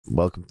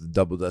Welcome to the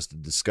Double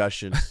Dusted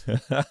Discussions.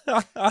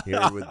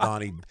 Here with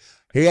Donnie.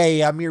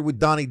 Hey, I'm here with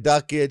Donnie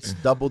Duckett's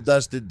Double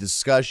Dusted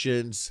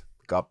Discussions.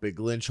 Got Big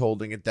Lynch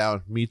holding it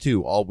down. Me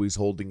too, always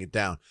holding it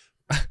down.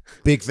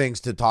 Big things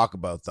to talk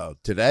about, though.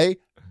 Today,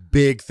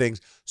 big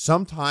things.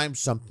 Sometimes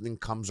something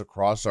comes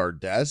across our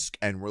desk,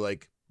 and we're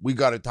like, we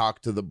got to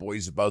talk to the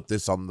boys about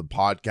this on the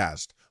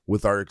podcast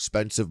with our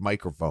expensive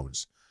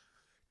microphones.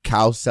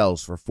 Cow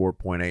sells for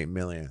 $4.8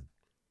 million.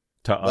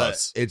 To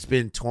us. It's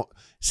been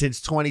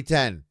since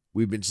 2010.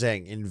 We've been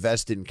saying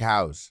invest in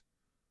cows.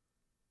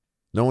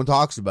 No one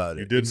talks about it.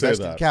 You did invest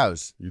say that. In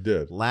cows. You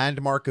did.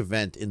 Landmark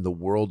event in the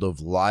world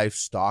of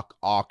livestock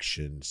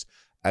auctions.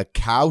 A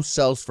cow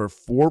sells for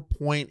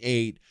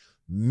 $4.8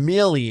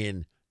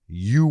 million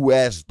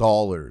US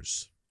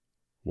dollars.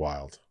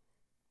 Wild.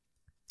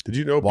 Did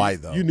you know? Why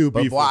beef, though? You knew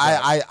but beef.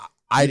 I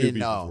didn't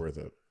beef know. Was worth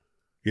it.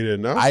 You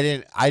didn't know? I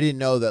didn't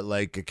know that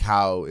like a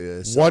cow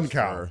is one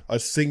cow. A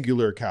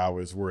singular cow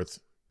is worth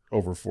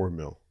over $4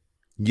 million.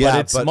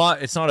 Yeah,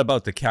 but it's not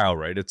about the cow,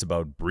 right? It's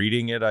about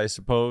breeding it, I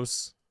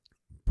suppose.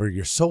 Bro,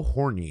 you're so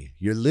horny.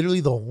 You're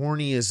literally the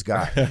horniest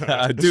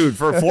guy. Dude,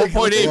 for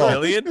 4.8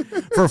 million,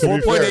 for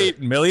 4.8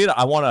 million,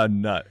 I want a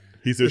nut.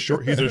 He's a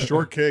short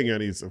king,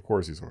 and he's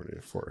horny,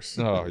 of course.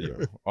 Oh,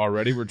 yeah.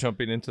 Already we're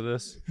jumping into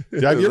this?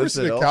 Yeah, have you ever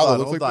seen a cow that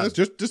looks like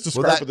this? Just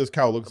describe what this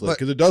cow looks like,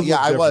 because it does look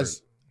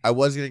different. I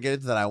was gonna get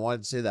into that. I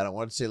wanted to say that. I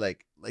wanted to say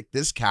like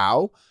this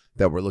cow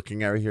that we're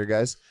looking at right here,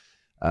 guys.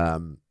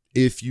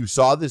 If you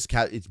saw this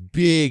cow, it's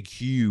big,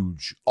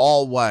 huge,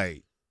 all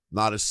white,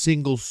 not a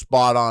single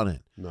spot on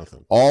it.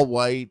 Nothing. All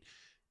white,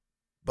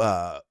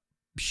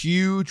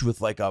 huge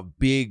with like a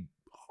big,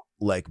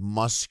 like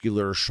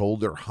muscular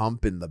shoulder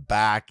hump in the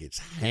back. It's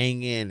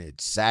hanging,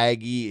 it's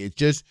saggy. It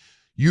just,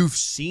 you've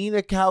seen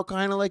a cow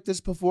kind of like this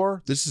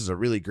before. This is a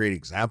really great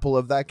example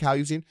of that cow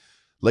you've seen.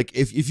 Like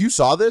if you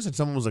saw this and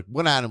someone was like,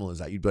 what animal is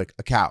that? You'd be like,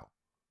 a cow.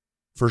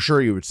 For sure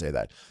you would say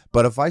that.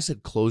 But if I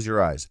said, close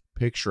your eyes,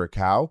 picture a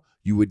cow,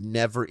 you would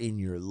never in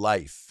your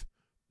life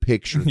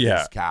picture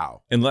this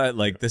cow. And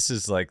like this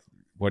is like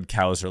what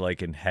cows are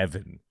like in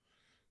heaven.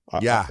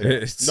 Yeah.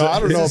 No, I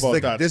don't know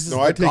about that. This is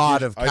the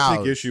god of cows. I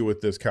take issue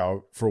with this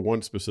cow for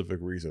one specific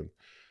reason.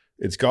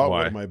 It's got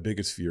one of my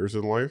biggest fears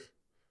in life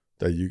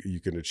that you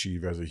can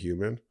achieve as a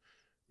human.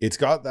 It's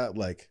got that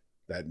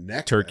that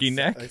neck. Turkey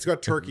neck? It's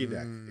got turkey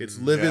neck. It's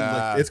living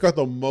it's got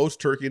the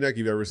most turkey neck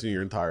you've ever seen in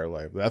your entire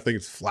life. That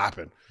thing's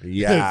flapping.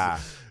 Yeah.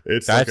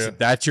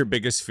 That's your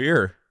biggest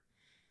fear.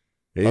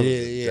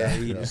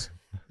 That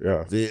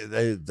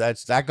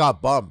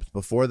got bumped.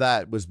 Before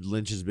that was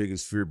Lynch's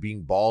biggest fear.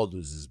 Being bald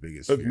was his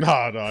biggest fear. No,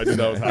 I didn't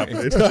know that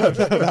was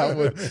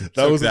happening.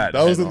 that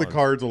was in the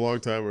cards a long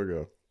time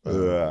ago.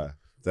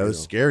 That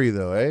was scary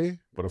though, eh?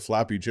 But a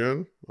flappy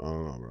chin? I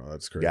don't know, bro.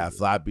 That's crazy. Yeah,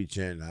 flappy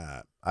chin.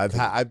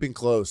 I've been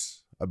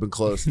close. I've been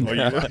close. Oh,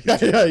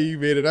 yeah, you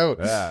made it out.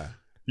 Yeah.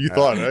 You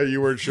thought, huh? You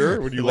weren't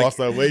sure when you lost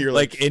that weight. You're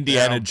like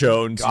Indiana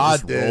Jones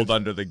just did. rolled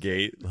under the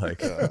gate.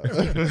 Like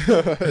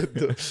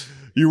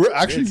you were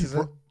actually,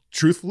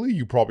 truthfully,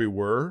 you probably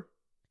were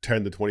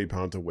 10 to 20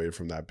 pounds away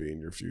from that being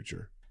your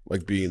future,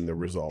 like being the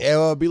result.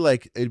 It'd be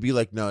like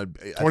no,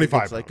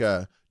 25. It's like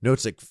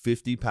it's like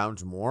 50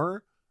 pounds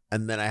more,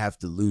 and then I have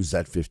to lose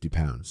that 50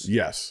 pounds.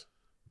 Yes,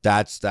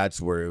 that's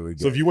where it would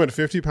go. So if you went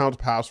 50 pounds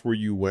past where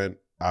you went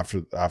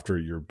after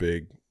your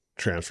big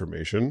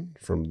transformation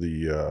from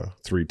the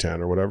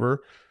 310 or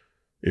whatever,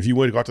 if you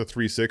got to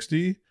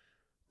 360,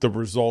 the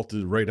result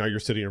is right now you're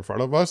sitting in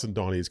front of us and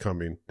Donnie's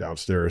coming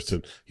downstairs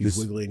he's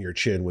wiggling your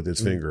chin with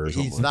his finger.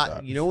 He's not like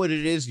that. You know what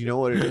it is? Like, you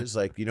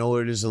know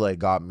what it is that like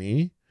got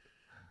me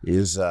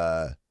is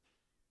my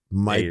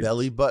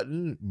belly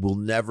button will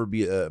never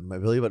be a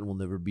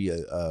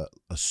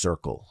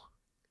circle.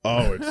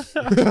 Oh, it's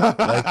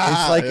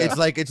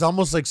it's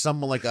almost like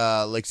someone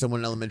like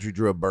someone in elementary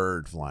drew a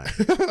bird flying.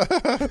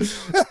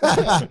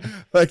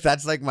 Like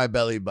that's like my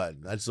belly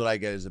button. That's what I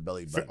get as a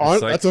belly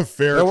button. That's a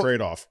fair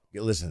trade-off.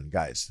 Listen,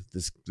 guys,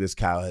 this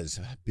cow has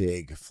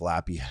big,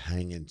 flappy,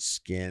 hanging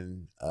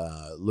skin.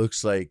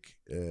 Looks like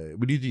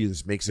what do you do?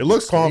 This makes it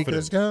looks confident.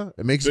 This cow,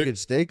 it makes a good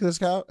steak. This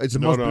cow, it's the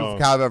most beautiful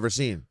cow I've ever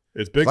seen.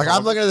 It's big. Like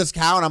I'm looking at this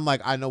cow and I'm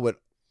like, I know what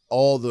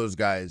all those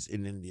guys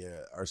in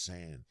India are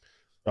saying.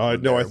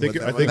 No, I think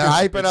they're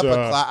hyping up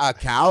a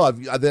cow.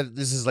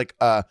 This is like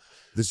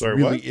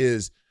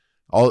is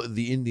all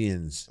the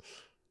Indians,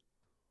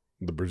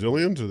 the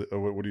Brazilians.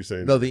 Or what are you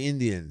saying? No, the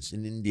Indians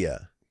in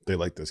India. They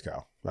like this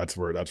cow. That's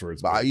where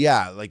it's.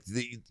 Yeah, like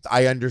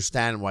I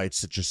understand why it's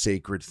such a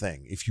sacred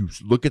thing. If you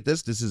look at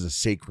this is a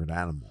sacred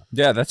animal.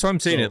 Yeah, that's what I'm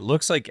saying. It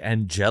looks like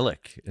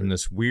angelic in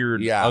this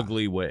weird,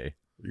 ugly way.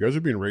 You guys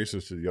are being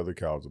racist to the other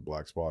cows with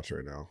black spots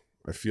right now.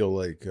 I feel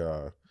like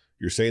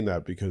you're saying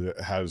that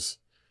because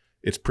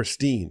it's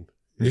pristine.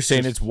 You're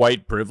saying it's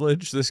white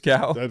privilege, this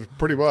cow? That's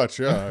pretty much,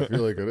 yeah. I feel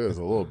like it is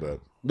a little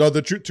bit. No,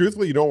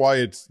 truthfully, you know why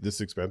it's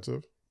this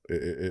expensive?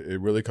 It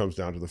really comes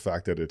down to the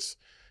fact that it's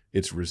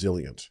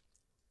resilient.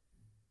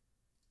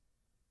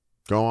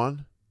 Go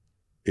on.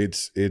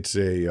 It's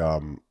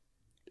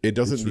It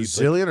doesn't it's need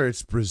Brazilian or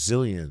it's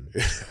Brazilian.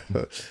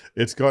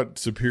 It's got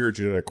superior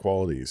genetic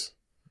qualities.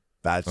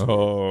 That's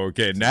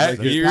okay. Now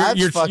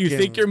you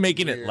think you're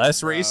making it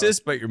less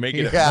racist, but you're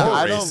making it more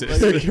racist.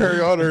 They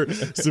carry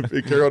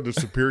on the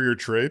superior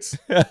traits.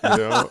 You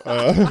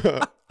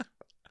know?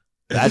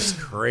 That's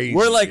crazy.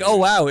 We're like, oh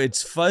wow,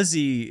 it's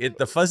fuzzy.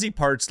 The fuzzy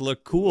parts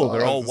look cool.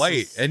 They're all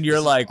white, and you're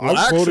like, well,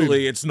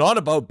 actually, it's not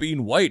about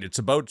being white. It's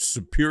about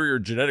superior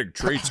genetic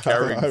traits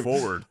carrying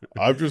forward.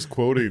 I'm just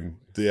quoting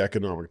the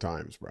Economic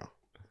Times, bro.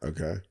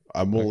 Okay,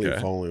 I'm only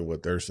following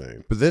what they're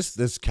saying. But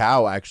this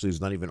cow actually is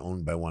not even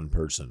owned by one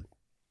person.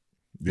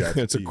 Yeah,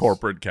 it's a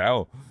corporate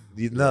cow.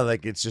 No,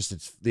 like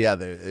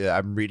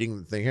I'm reading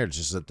the thing here. It's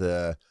just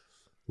that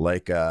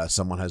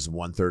someone has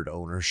 1/3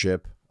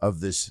 ownership of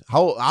this.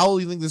 How old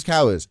do you think this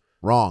cow is?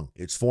 Wrong.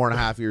 It's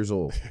 4.5 years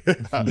old.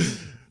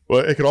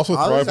 Well, it could also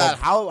thrive.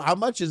 How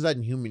much is that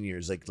in human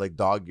years? Like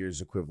dog years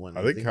equivalent?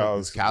 I think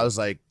cows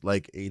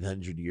like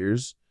 800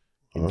 years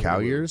in cow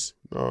years.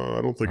 No,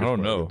 I don't think it's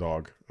quite like a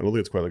dog. I don't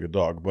think it's quite like a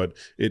dog, but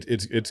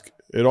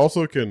it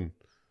also can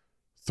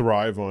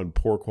thrive on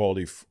poor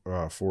quality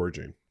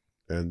foraging,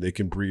 and they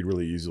can breed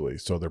really easily.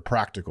 So they're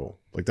practical.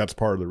 Like that's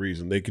part of the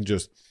reason they can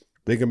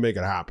make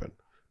it happen.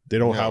 They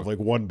don't have like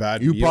one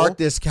bad meal. You park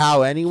this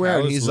cow anywhere,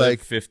 and he's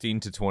like 15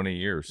 to 20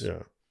 years.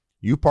 Yeah.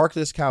 You park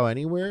this cow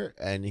anywhere,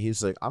 and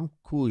he's like, I'm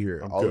cool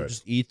here. I'll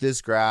just eat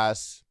this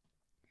grass.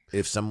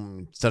 If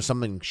something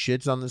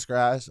shits on this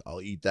grass,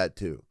 I'll eat that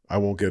too. I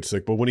won't get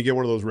sick. But when you get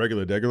one of those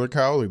regular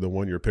cow, like the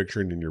one you're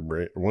picturing in your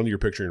brain, one you're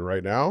picturing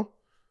right now,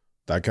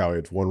 that cow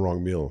eats one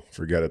wrong meal.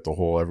 Forget it.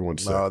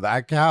 Everyone's sick. No,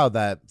 that cow,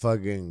 that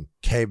fucking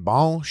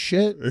K-bon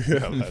shit.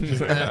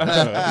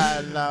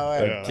 Yeah, no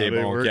way.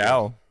 K-bon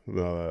cow.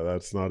 No,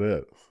 that's not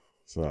it.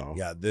 So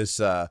yeah, this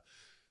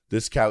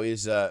cow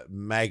is a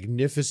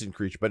magnificent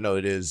creature, but no,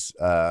 it is.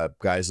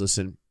 Guys,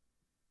 listen,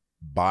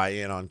 buy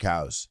in on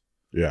cows.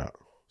 Yeah,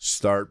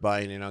 start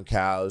buying in on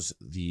cows.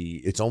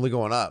 It's only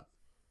going up.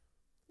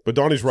 But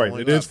Donnie's right.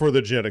 It is for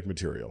the genetic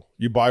material.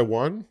 You buy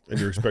one, and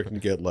you're expecting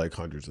to get like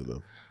hundreds of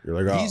them. You're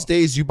like, these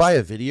days, you buy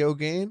a video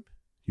game.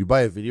 You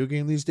buy a video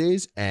game these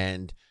days,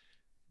 and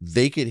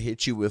they could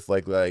hit you with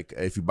like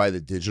if you buy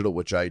the digital,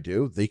 which I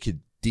do, they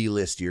could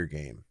delist your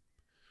game.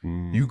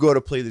 You go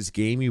to play this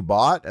game you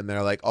bought, and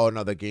they're like, oh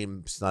no, the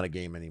game's not a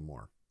game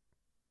anymore.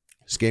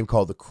 This game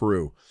called The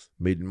Crew,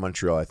 made in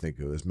Montreal, I think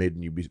it was, made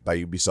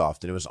by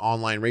Ubisoft, and it was an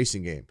online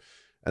racing game.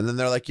 And then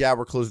they're like, yeah,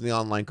 we're closing the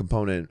online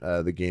component.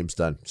 The game's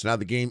done. So now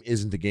the game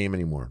isn't a game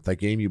anymore. That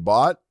game you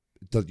bought,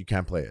 you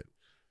can't play it.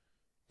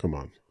 Come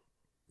on.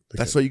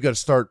 That's why you got to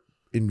start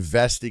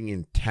investing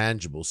in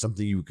tangible,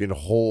 something you can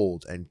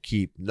hold and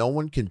keep. No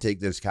one can take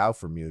this cow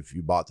from you if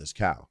you bought this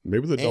cow.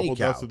 Maybe the Double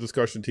Dusted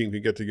discussion team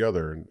can get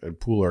together and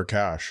pool our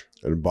cash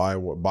and buy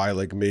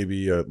like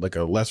maybe a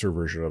lesser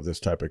version of this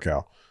type of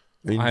cow.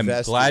 I'm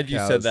glad you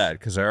said that,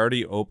 because I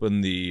already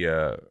opened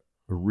the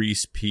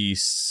Reese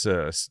Peace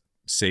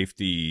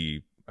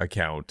safety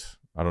account.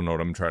 I don't know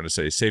what I'm trying to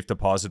say. Safe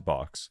deposit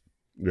box.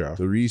 Yeah.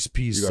 The Reese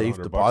Peace safe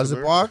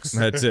deposit box?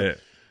 That's it.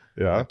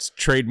 Yeah, it's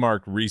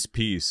trademark Reese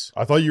Peace.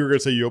 I thought you were gonna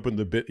say you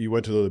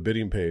went to the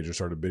bidding page and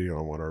started bidding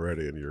on one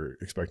already, and you're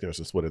expecting us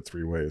to split it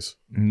 3 ways.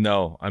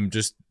 No, I'm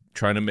just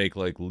trying to make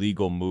like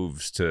legal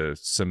moves to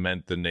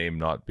cement the name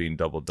not being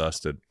double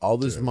dusted. All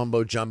this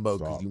mumbo jumbo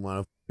because you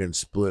want to fucking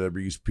split a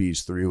Reese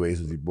Peace 3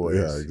 ways with your boys.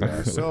 Yeah,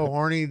 exactly. So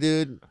horny,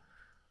 dude.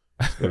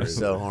 It's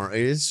so horny.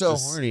 It's so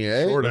horny,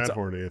 eh? Short and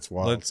horny. It's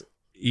wild. Let's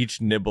each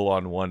nibble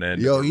on one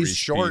end. Yo, he's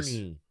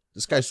shorny.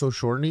 This guy's so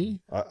shorny.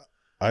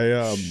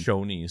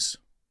 Shonies.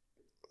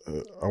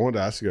 I wanted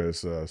to ask you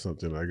guys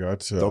something. I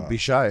got don't be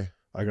shy.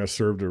 I got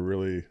served a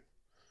really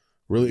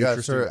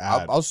interesting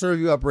ad. I'll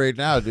serve you up right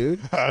now, dude.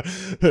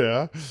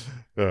 Yeah.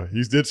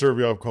 You did serve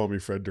me up, calling me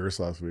Fred Durst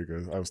last week.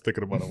 I was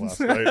thinking about it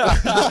last night. Did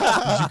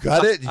you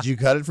cut it? Did you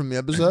cut it from the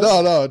episode?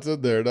 No, it's in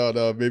there. No,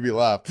 it made me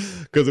laugh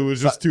because it was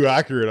just too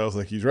accurate. I was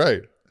like, he's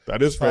right.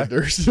 That is Fred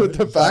Durst with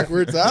the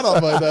backwards hat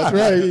on. That's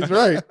right. He's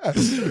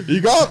right. You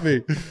got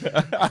me.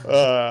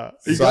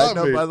 He got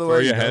me. By the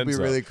way, that'd be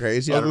really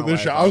crazy. I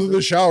was in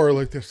the shower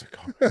like this.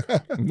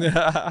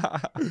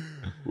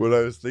 What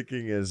I was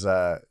thinking is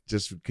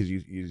just because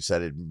you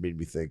said it made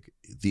me think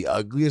the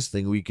ugliest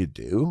thing we could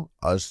do,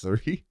 us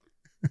three,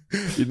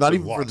 not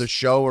even for the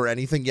show or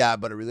anything. Yeah,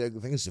 but a really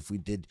ugly thing is if we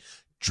did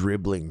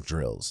dribbling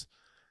drills.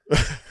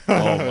 Oh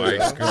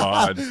my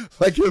God.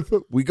 Like if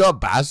we got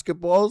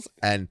basketballs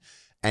and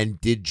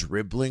did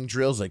dribbling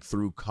drills like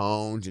through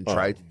cones and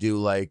tried to do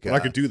like I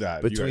could do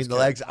that between the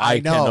legs. I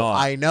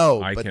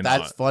know, but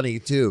that's funny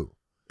too.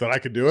 That I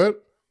could do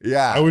it.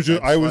 Yeah, I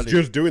was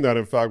just doing that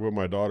in fact with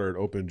my daughter at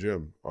open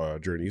gym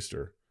during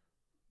Easter.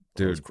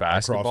 Dude,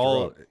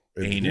 basketball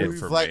ain't it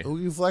for me. Who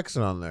you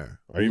flexing on there?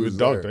 I even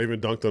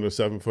dunked on a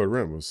 7-foot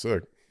rim. It was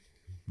sick.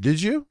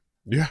 Did you?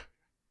 Yeah,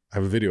 I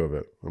have a video of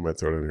it. I might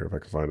throw it in here if I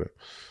can find it.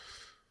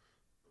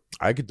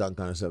 I could dunk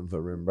on a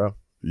 7-foot rim, bro.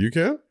 You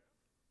can?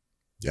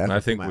 Yeah,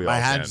 I think my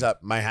hands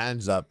up. My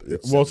hands up.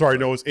 Well, sorry,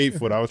 no, it's 8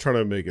 foot. I was trying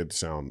to make it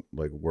sound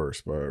like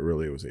worse, but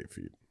really it was 8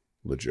 feet,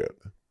 legit.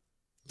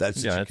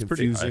 That's such a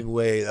confusing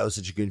way. That was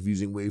such a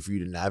confusing way for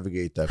you to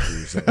navigate that for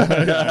yourself.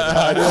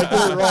 I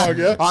did it wrong,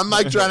 yeah. I'm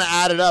like trying to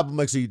add it up. I'm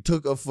like, so you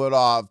took a foot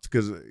off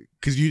because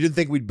you didn't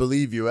think we'd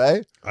believe you,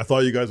 eh? I thought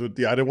you guys would.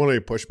 Yeah, I didn't want any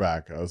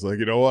pushback. I was like,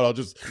 you know what? I'll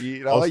just.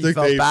 You know, you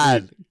felt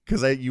bad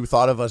because you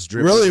thought of us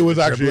dribbling. Really, it was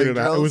actually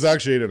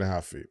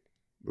 8.5 feet.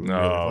 No,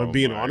 if I'm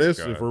being honest.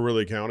 God. If we're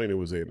really counting, it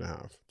was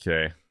 8.5.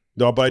 Okay.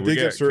 No, but I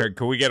did get.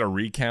 Can we get a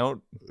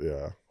recount?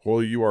 Yeah.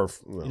 Well, you are.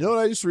 No. You know what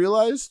I just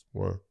realized?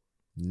 What?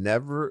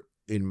 Never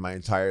in my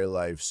entire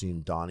life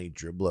seen Donnie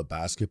dribble a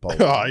basketball.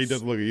 Oh, he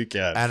doesn't look at you,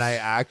 cat. And I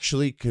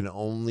actually can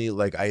only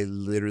I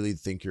literally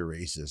think you're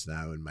racist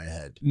now in my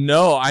head.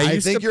 No, I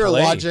think your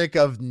logic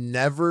of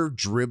never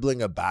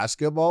dribbling a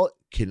basketball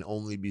can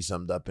only be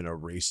summed up in a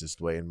racist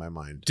way in my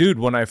mind. Dude,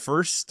 when I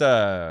first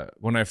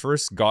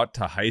got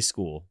to high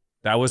school,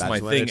 that's my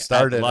when thing. It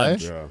started, at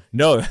lunch. Yeah.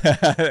 No.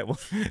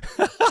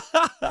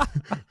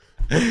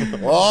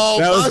 Oh,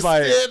 that was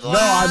my.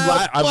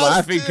 No, I'm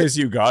laughing because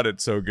you got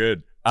it so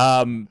good.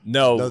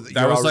 No,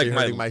 that was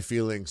like my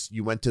feelings.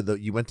 You went to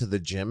the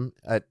gym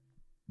at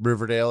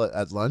Riverdale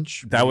at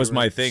lunch. That was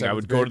my thing. I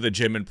would go to the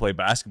gym and play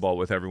basketball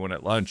with everyone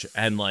at lunch.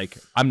 And like,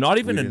 I'm not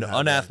even an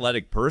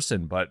unathletic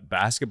person, but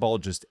basketball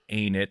just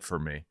ain't it for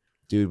me.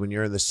 Dude, when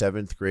you're in the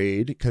 7th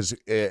grade, because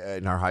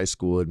in our high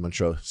school in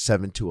Montreal,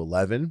 7 to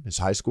 11 is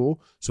high school.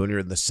 So when you're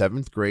in the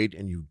 7th grade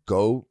and you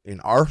go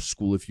in our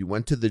school, if you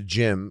went to the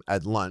gym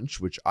at lunch,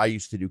 which I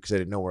used to do because I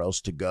didn't know where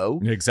else to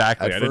go.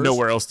 Exactly. I didn't know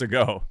where else to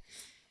go.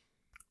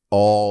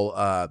 All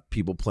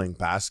people playing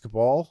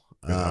basketball.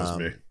 Yeah, that was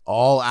me.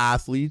 All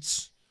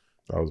athletes.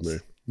 That was me.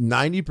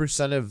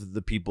 90% of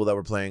the people that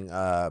were playing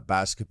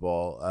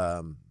basketball.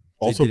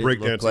 Also,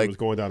 breakdancing was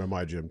going down in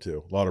my gym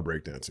too. A lot of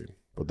breakdancing.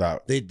 But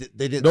that they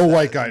did no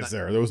white guys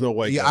there. There was no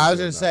white guys. I was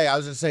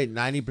gonna say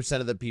 90%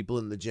 of the people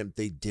in the gym,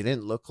 they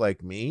didn't look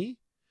like me.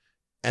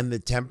 And the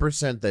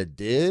 10% that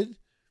did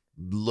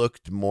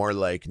looked more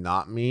like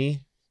not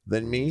me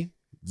than me.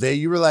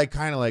 You were like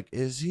kind of like,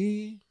 is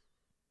he?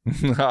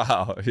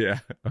 Oh, yeah.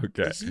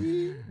 Okay. Is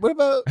he? What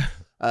about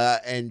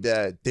and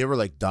they were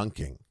like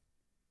dunking.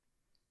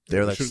 They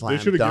were like slam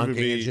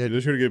dunking and shit. They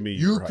should have given me.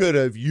 You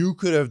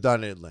could have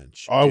done it,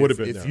 Lynch. I would have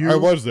been there. I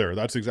was there.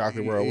 That's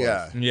exactly where I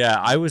was. Yeah,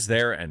 I was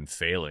there and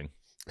failing.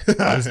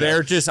 I was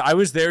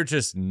there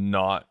just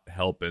not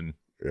helping.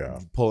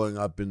 Yeah. Pulling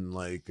up in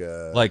like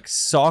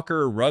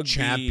soccer,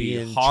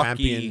 rugby,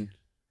 hockey,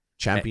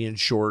 champion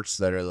shorts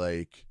that are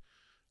like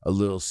a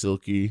little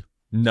silky.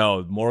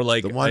 No, more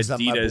like the ones Adidas.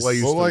 That my boy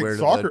used to wear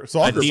soccer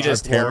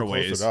Adidas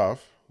tearaways.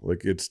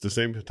 Like it's the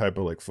same type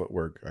of like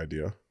footwork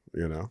idea,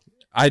 you know.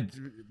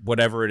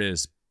 Whatever it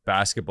is,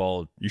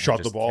 basketball. You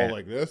shot the ball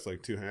like this,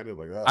 like two-handed,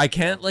 like that. I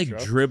can't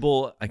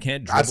dribble. I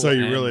can't dribble. That's how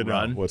you really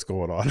run. know what's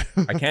going on.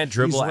 I can't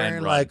dribble and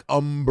run. Like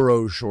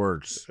Umbro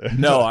shorts.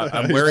 No,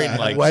 I'm wearing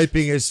like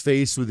wiping his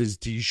face with his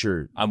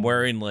t-shirt. I'm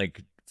wearing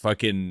like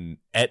fucking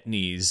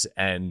Etnies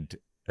and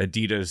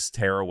Adidas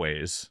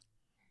tearaways.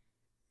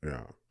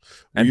 Yeah.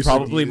 And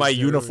probably my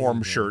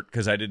uniform shirt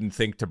because I didn't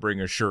think to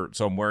bring a shirt,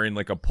 so I'm wearing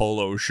like a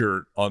polo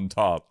shirt on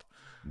top.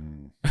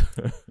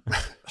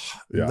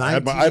 Yeah, I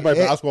had my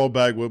basketball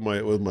bag with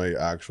my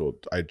actual.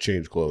 I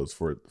changed clothes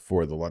for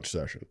the lunch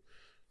session.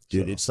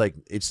 Dude, so.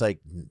 it's like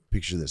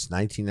picture this: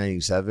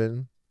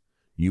 1997.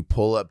 You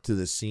pull up to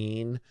the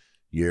scene.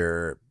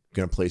 You're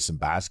gonna play some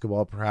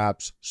basketball,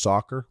 perhaps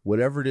soccer,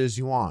 whatever it is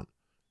you want.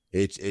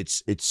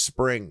 It's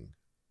spring.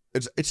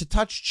 It's a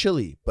touch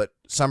chilly, but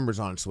summer's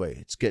on its way.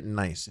 It's getting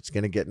nice. It's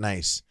gonna get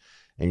nice,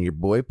 and your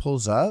boy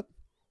pulls up.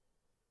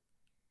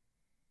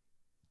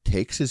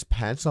 Takes his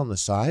pants on the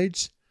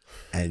sides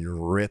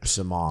and rips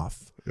them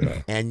off.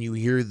 Yeah. And you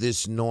hear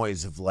this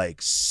noise of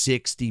like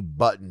 60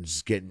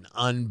 buttons getting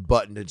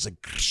unbuttoned. It's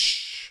like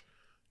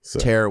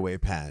tearaway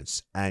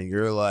pants. And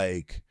you're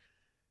like,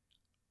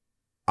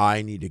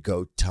 I need to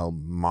go tell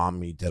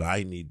mommy that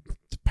I need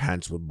the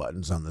pants with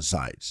buttons on the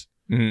sides.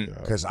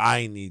 Because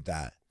I need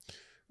that.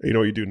 You know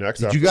what you do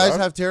next? Did you guys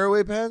have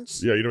tearaway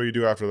pants? Yeah, you know what you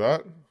do after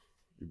that?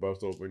 You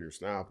bust open your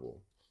Snapple.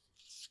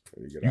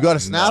 You got a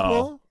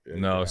Snapple?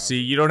 No, see,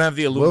 you don't have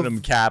the aluminum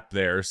cap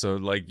there, so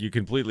like you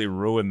completely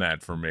ruined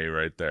that for me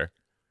right there.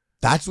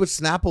 That's what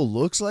Snapple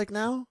looks like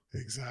now?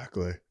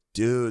 Exactly.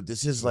 Dude,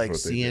 this is like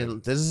seeing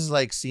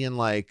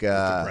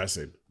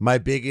depressing. My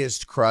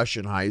biggest crush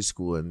in high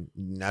school, and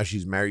now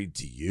she's married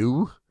to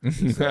you.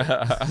 It's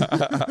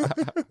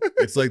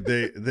like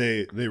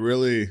they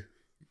really.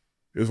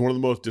 It was one of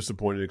the most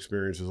disappointing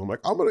experiences. I'm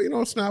like, I'm gonna,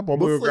 Snapple. I'm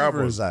gonna go grab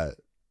one. Is that?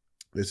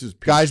 This is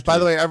guys. By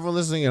the way, everyone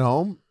listening at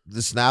home, the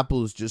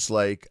Snapple is just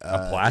like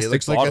a plastic it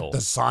looks bottle. like a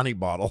Dasani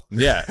bottle.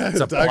 Yeah, it's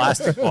a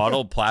plastic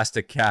bottle,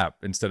 plastic cap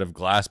instead of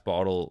glass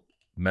bottle,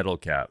 metal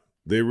cap.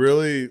 They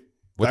really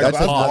that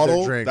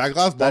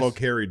glass bottle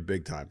carried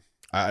big time.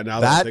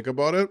 Now that I think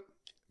about it,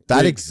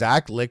 that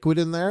exact liquid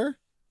in there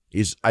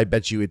is, I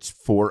bet you, it's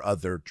 4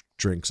 other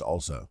drinks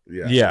also.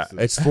 Yeah,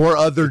 it's 4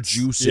 other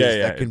juices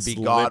that can be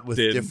got with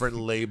in different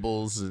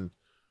labels and.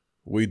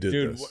 We did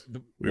Dude, this.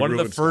 one of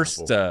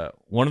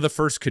the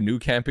first canoe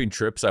camping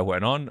trips I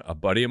went on, a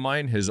buddy of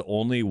mine, his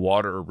only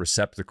water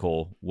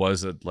receptacle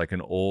was like an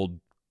old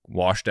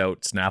washed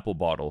out Snapple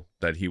bottle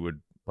that he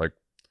would like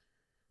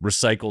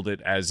recycled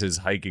it as his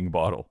hiking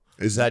bottle.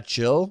 Is that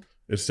chill?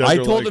 I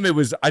told him it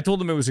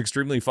was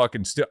extremely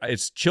fucking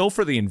it's chill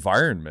for the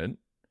environment,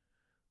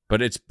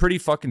 but it's pretty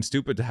fucking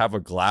stupid to have a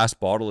glass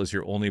bottle as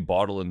your only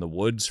bottle in the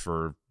woods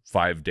for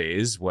 5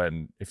 days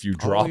when if you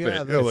drop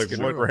it's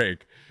gonna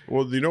break.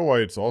 Well, you know why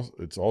it's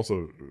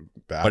also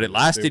bad. But it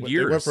lasted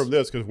years. They went from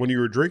this because when you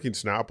were drinking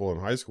Snapple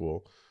in high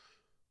school,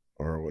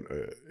 or when,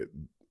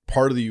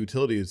 part of the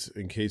utility is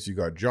in case you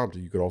got jumped,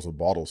 you could also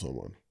bottle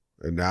someone.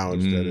 And now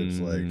instead it's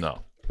like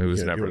no, it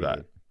was never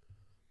that.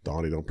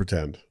 Donnie, don't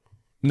pretend.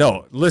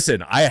 No,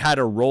 listen, I had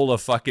a roll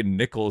of fucking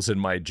nickels in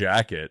my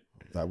jacket.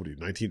 That would be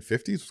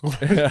 1950s.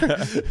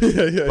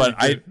 But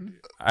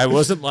I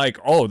wasn't like,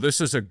 oh,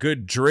 this is a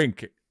good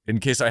drink in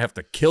case I have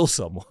to kill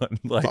someone.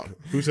 Like,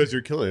 who says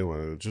you're killing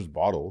anyone? It's just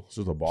bottle. It's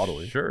just a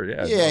bottling. Sure,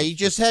 yeah. Yeah, he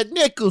just had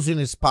nickels in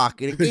his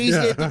pocket. It's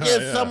easy to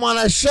give someone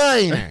a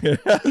shiner.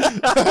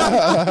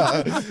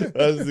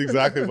 That's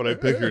exactly what I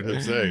pictured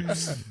him saying.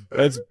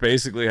 That's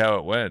basically how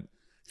it went.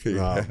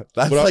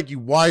 That's like you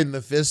wind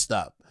the fist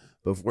up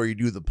before you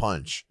do the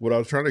punch. What I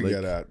was trying to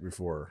get at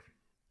before.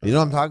 You know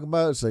what I'm talking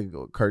about? It's like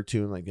a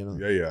cartoon, like, you know.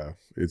 Yeah.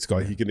 It's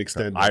got, he can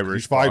extend.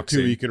 Irish he's 5'2".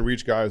 boxing. He can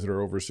reach guys that are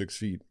over 6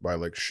 feet by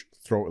like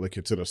throw it like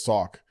it's in a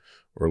sock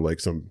or like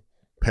some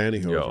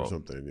pantyhose or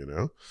something, you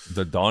know?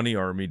 The Donnie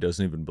army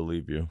doesn't even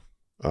believe you.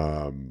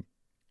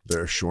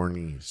 They're short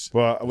knees.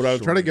 But what I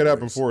was trying to get at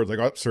before is I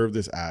got served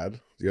this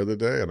ad the other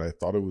day and I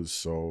thought it was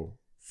so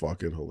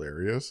fucking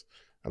hilarious.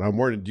 And I'm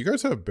wondering, do you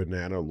guys have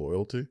banana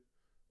loyalty?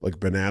 Like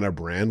banana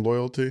brand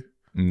loyalty?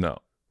 No.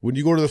 When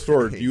you go to the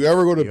store, do you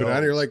ever go to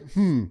Banana? You're like,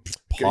 you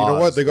know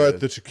what? They got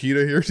the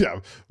Chiquita here.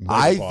 Yeah,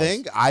 I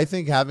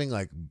think having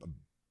like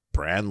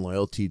brand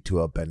loyalty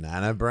to a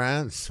banana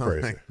brand,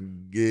 crazy. Like,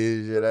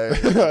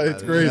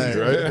 it's crazy,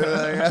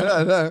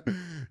 right?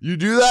 You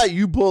do that,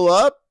 you pull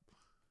up.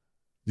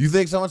 You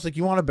think someone's like,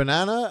 you want a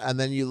banana, and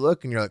then you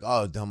look and you're like,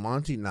 oh, Del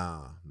Monte,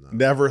 nah.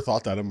 Never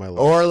thought that in my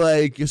life. Or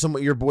like if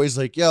your boy's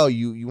like, yo,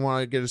 you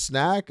want to get a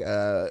snack?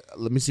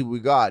 Let me see what we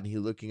got. And he's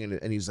looking at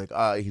it, and he's like,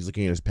 he's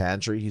looking at his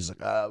pantry. He's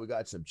like, we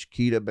got some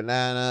Chiquita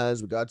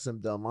bananas, we got some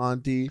Del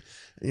Monte,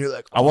 and you're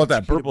like, I want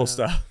that purple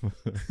stuff.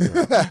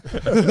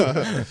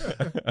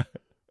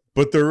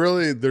 But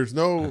there's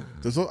no.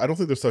 I don't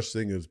think there's such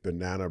thing as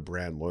banana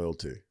brand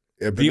loyalty.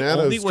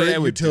 Banana is straight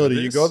utility.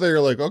 You go there,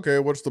 you're like, okay,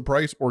 what's the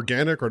price?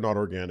 Organic or not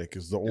organic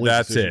is the only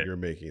decision you're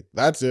making.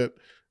 That's it.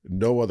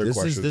 No other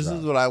questions. This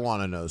is what I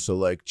want to know. So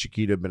like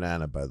Chiquita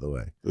banana, by the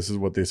way. This is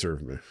what they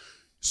serve me.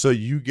 So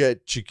you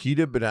get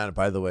Chiquita banana,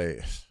 by the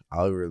way.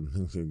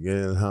 Algorithms are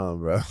getting home,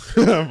 bro.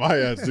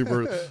 My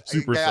super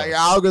your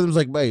algorithm's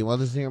like, wait, you want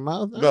this in your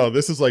mouth? No,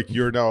 this is like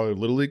you're now a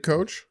Little League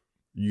coach.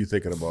 You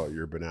thinking about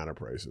your banana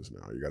prices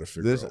now. You got to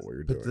figure out what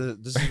you're doing.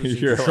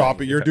 You're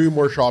shopping. You're doing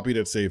more shopping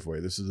at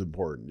Safeway. This is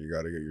important. You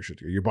got to get your shit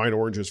together. You're buying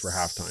oranges for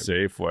halftime.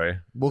 Safeway.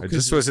 Well, I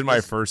just was in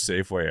my first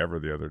Safeway ever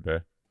the other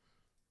day.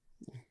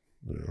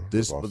 Yeah,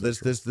 this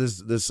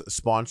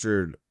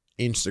sponsored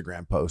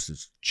Instagram post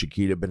is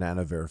Chiquita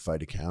banana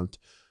verified account.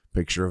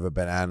 Picture of a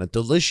banana.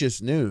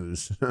 Delicious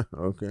news.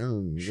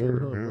 Okay,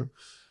 sure. Yeah.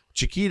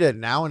 Chiquita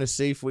now in a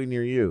Safeway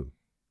near you.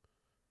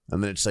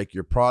 And then it's like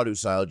your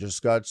produce aisle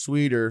just got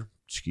sweeter.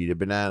 Chiquita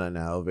banana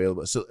now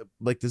available. So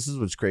like this is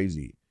what's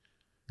crazy.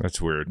 That's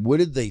weird. What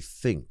did they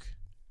think?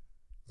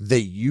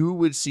 That you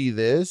would see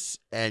this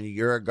and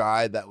you're a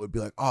guy that would be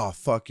like, oh,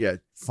 fuck yeah,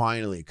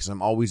 finally, because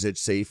I'm always at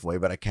Safeway,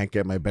 but I can't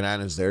get my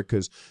bananas there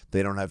because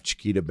they don't have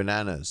Chiquita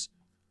bananas.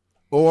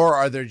 Or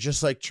are they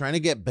just like trying to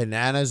get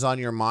bananas on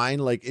your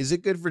mind? Like, is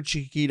it good for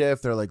Chiquita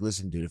if they're like,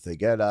 listen, dude, if they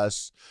get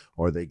us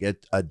or they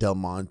get a Del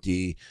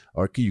Monte,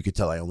 or you could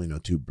tell I only know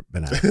 2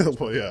 bananas.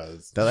 Well, yeah.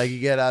 They're like, you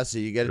get us or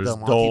you get a Del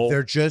Monte.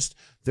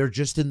 They're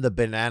just in the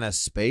banana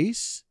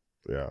space.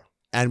 Yeah.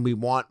 And we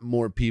want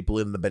more people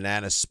in the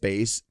banana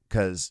space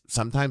because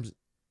sometimes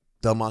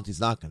Del Monte's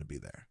not going to be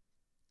there.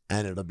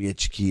 And it'll be a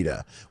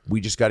Chiquita.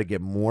 We just got to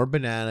get more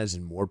bananas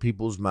in more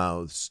people's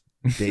mouths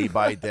day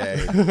by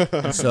day.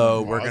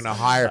 So we're going to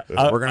hire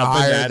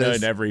banana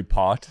in every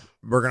pot.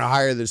 We're going to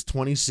hire this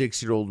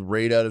 26-year-old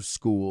right out of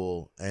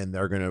school, and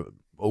they're going to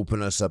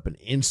open us up an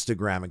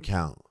Instagram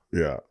account.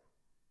 Yeah.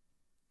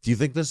 Do you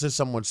think this is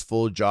someone's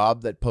full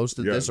job that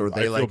posted this, or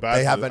they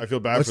have? I feel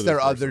bad. What's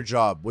their other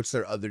job? What's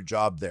their other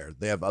job there?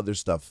 They have other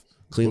stuff.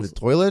 Clean the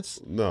toilets?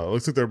 No, it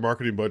looks like their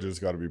marketing budget's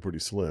got to be pretty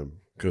slim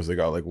because they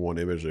got like one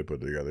image they put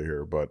together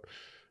here. But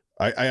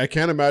I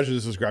can't imagine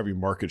this is grabbing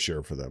market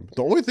share for them.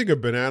 The only thing a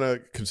banana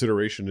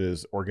consideration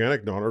is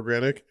organic,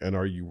 non-organic, and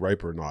are you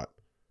ripe or not?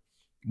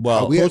 Well,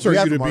 how close are you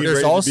to being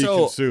ready to be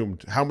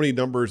consumed? How many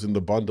numbers in the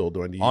bundle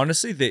do I need?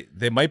 Honestly,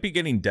 they might be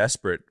getting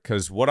desperate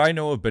because what I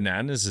know of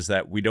bananas is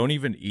that we don't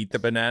even eat the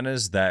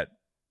bananas that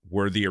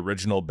were the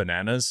original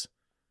bananas.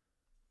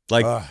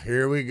 Like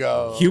here we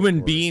go.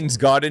 human beings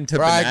got into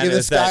Bro, bananas. I give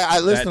this guy. I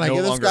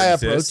give this guy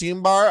exist. a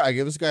protein bar. I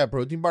give this guy a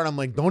protein bar, and I'm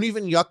like, don't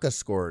even yucca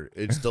score.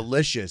 It's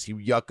delicious. He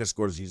yucca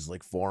scores. He's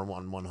like 4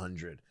 on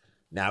 100.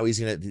 Now he's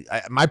gonna.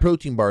 My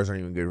protein bars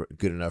aren't even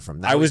good enough from.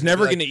 Now I was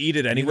never gonna eat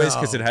it anyways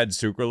because it had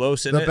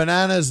sucralose in it. The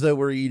bananas that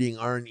we're eating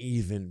aren't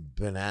even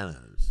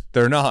bananas.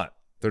 They're not.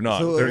 They're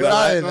not. So They're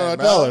not.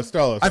 Tell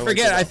us. I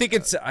forget. I think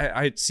it's.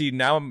 I see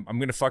now. I'm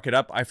gonna fuck it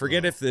up. I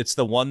forget if it's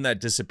the one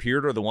that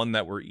disappeared or the one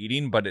that we're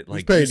eating. But it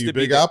like used to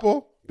be Big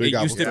Apple. Big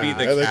Apple. Used to be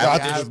the they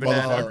got this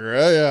banana. motherfucker.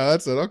 Yeah,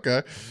 that's it.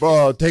 Okay,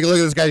 bro, take a look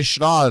at this guy's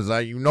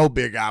schnoz. You know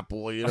Big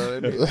Apple. You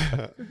know what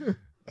I mean?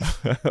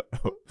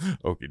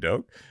 Okie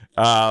doke.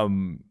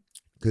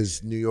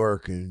 Because New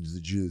York and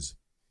the Jews.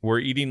 We're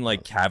eating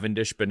like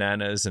Cavendish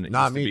bananas, and it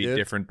Not used to me, be dude.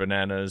 different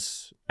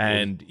bananas.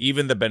 And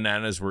even the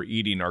bananas we're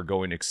eating are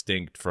going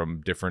extinct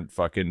from different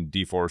fucking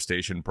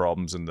deforestation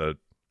problems in the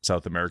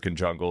South American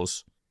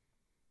jungles.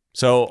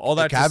 So all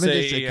that to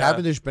say,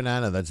 Cavendish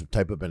banana. That's a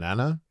type of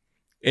banana.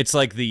 it's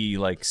like the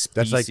species.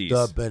 That's like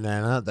the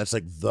banana. That's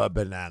like the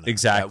banana.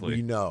 Exactly. That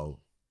we know.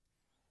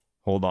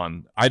 Hold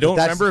on, I don't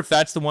that's- remember if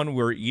that's the one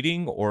we're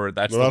eating or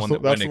that's the one that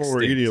went that's extinct. what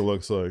we're eating. It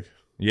looks like.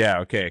 Yeah,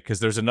 okay, because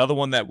there's another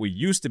one that we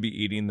used to be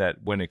eating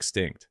that went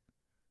extinct.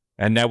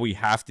 And now we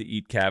have to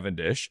eat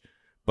Cavendish.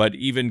 But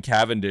even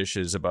Cavendish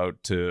is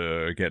about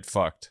to get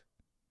fucked.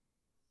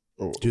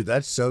 Oh. Dude,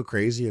 that's so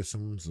crazy. If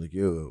someone's like,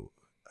 "Yo,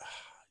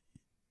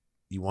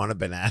 you want a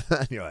banana?"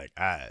 and you're like,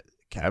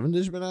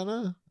 Cavendish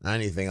banana?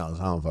 Anything else?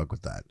 I don't fuck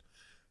with that.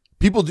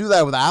 People do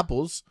that with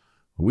apples.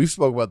 We've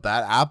spoke about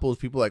that. Apples,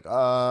 people like,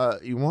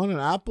 you want an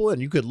apple?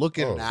 And you could look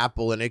at an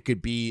apple and it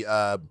could be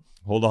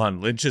Hold on,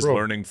 Lynch is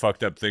learning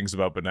fucked up things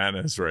about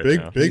bananas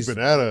now. Big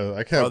banana.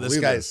 I can't believe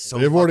guy's this. so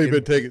They've already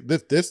fucking-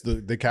 been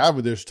taking the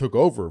Cavendish took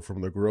over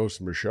from the gross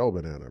Michelle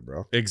banana,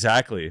 bro.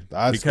 Exactly.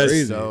 That's because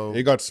crazy. so-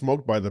 It got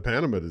smoked by the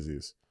Panama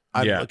disease.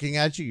 I'm Yeah. looking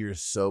at you. You're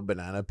so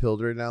banana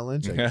pilled right now,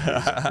 Lynch. Crazy.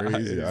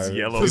 It's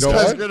yellow. You This know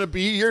guy's what? gonna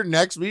be here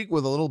next week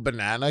with a little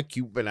banana,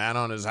 cute banana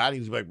on his hat.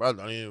 He's like, bro,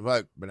 don't even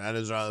fuck.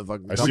 Bananas are on the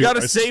fucking. I We see-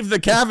 gotta save the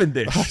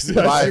Cavendish. I see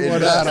one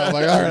ad. I'm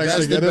like, all right, I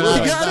That's gotta get the it. We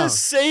banana. on. gotta No.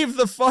 save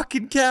the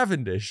fucking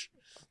Cavendish.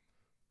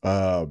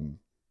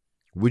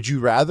 Would you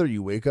rather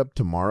you wake up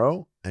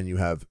tomorrow and you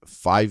have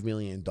 $5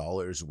 million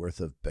worth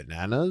of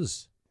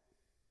bananas,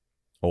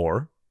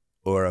 Or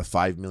or a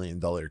 $5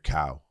 million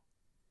cow?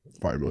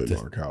 $5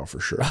 million cow for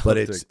sure. But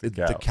I'll it's take the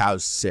the cow.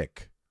 cow's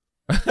sick.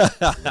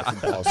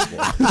 Impossible.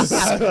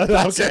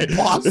 That's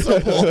impossible.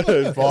 it's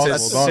as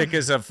Impossible. sick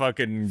as a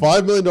fucking.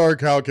 $5 million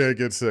cow can't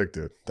get sick,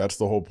 dude. That's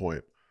the whole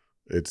point.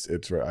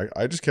 It's right.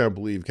 I just can't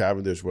believe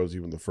Cavendish was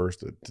even the first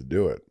to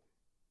do it.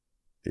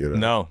 You know?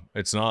 No,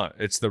 it's not.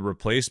 It's the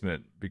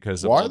replacement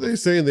because of Why all are the- they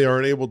saying they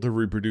aren't able to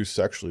reproduce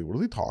sexually? What are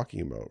they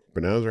talking about?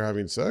 Bananas are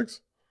having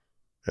sex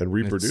and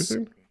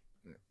reproducing?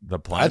 the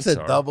plants That's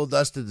a are. double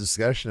dusted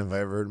discussion if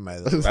I ever heard in my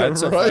life. Is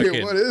That's a that right?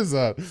 fucking- What is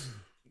that?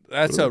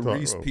 That's What a are we talking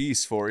Reese about?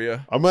 piece for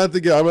you. I'm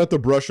gonna have to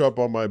brush up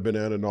on my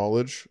banana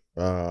knowledge.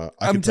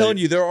 I'm telling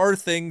you, there are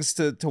things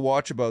to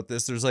watch about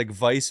this. There's like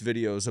Vice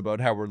videos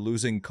about how we're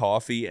losing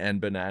coffee and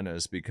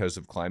bananas because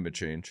of climate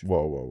change.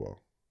 Whoa.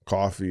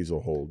 Coffee's a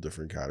whole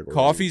different category.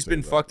 Coffee's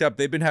been fucked up.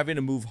 They've been having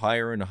to move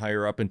higher and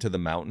higher up into the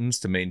mountains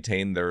to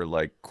maintain their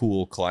like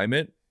cool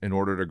climate in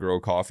order to grow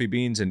coffee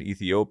beans in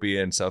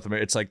Ethiopia and South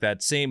America. It's like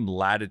that same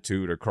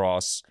latitude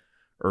across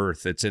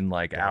Earth. It's in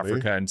like Donnie?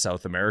 Africa and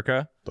South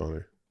America.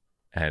 Donnie,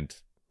 And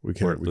we We're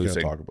can't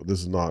losing talk about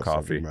this. Is not a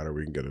coffee. subject matter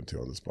we can get into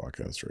on this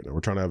podcast right now.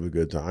 We're trying to have a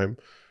good time.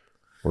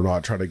 We're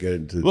not trying to get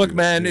into. look,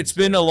 man, it's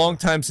been a long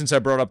time since I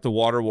brought up the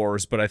water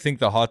wars, but I think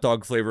the hot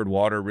dog flavored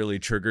water really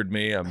triggered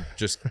me. I'm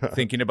just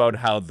thinking about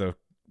how the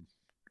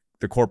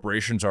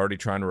corporation's already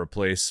trying to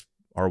replace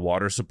our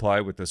water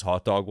supply with this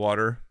hot dog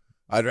water.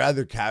 I'd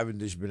rather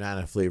Cavendish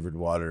banana flavored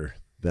water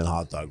than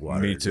hot dog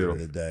water. Me at the too.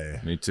 end of the day.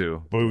 Me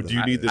too. But do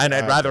you need this? And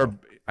ad, though?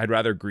 I'd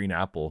rather green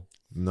apple.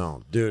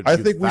 No, dude. I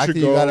the think we fact should that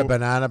you got a go-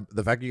 banana.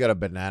 The fact you got a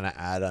banana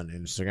ad on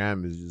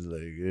Instagram is just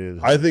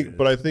like.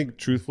 I think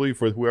truthfully,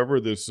 for whoever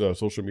this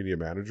social media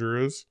manager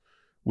is,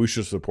 we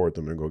should support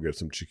them and go get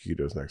some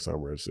Chiquitas next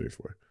summer at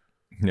Safeway.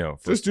 No,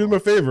 Just do them a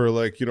favor.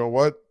 Like, you know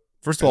what?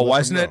 First of all, and let why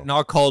them isn't know. it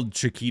not called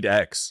Chiquita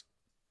X?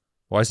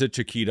 Why is it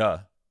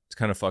Chiquita? It's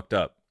kind of fucked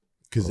up.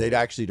 because they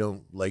actually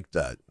don't like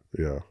that.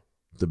 Yeah.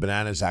 The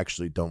bananas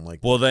actually don't like.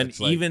 Well, that. then It's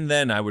like even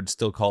then, I would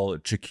still call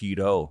it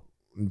Chiquito.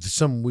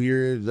 some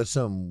weird. That's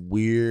some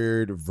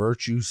weird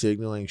virtue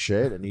signaling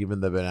shit, and even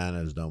the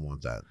bananas don't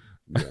want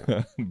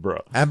that. Bro.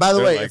 And by the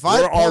They're way, like, if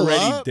I we're pull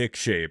already up, dick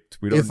shaped,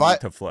 we don't if need I-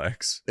 to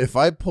flex. if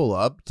I pull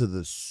up to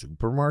the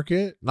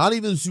supermarket, not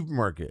even the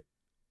supermarket,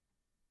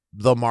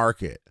 the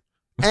market,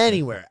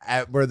 anywhere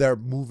at where they're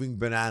moving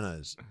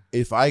bananas,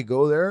 if I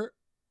go there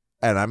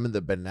and I'm in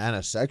the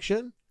banana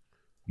section,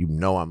 you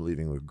know I'm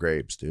leaving with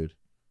grapes, dude.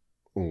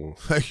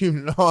 Mm. You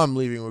know I'm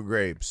leaving with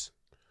grapes.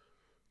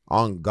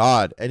 On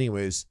God.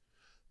 Anyways,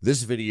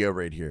 this video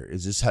right here,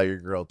 is this how your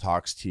girl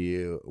talks to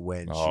you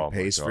when Oh she my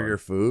pays for God. your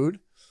food?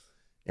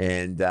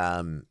 And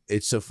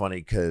it's so funny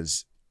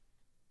because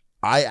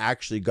I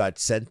actually got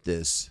sent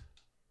this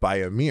by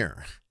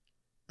Amir.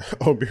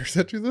 Oh, Amir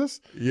sent you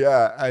this?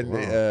 Yeah, and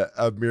Wow.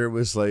 Amir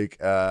was like,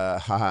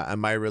 haha,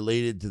 am I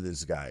related to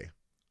this guy?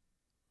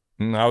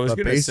 I was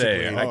But gonna say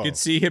basically- I could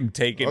see him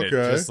taking it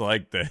Okay. just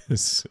like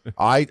this.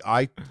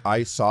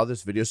 I saw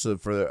this video. So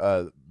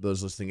for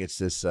those listening, it's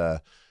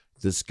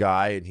this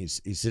guy, and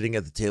he's sitting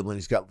at the table, and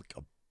he's got like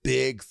a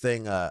big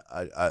thing, a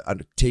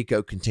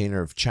takeout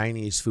container of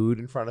Chinese food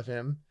in front of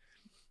him,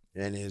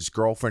 and his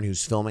girlfriend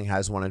who's filming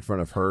has one in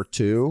front of her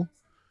too.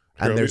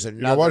 And Here, there's you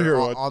know another.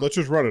 what? Here, let's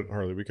just run it,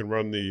 Harley. We can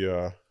run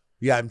the.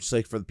 Yeah, I'm just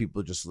like for the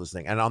people just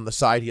listening. And on the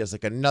side, he has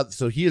like another.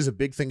 So he has a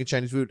big thing of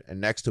Chinese food, and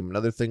next to him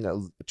another thing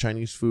of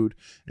Chinese food,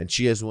 and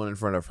she has one in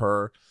front of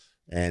her.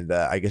 And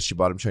I guess she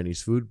bought him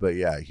Chinese food, but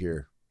yeah,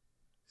 here.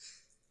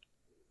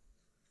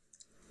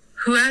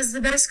 Who has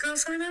the best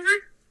girlfriend ever?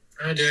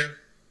 I do.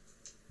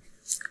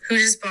 Who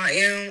just bought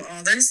you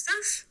all this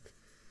stuff?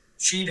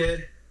 She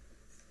did.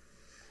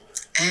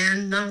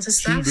 And all the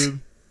stuff?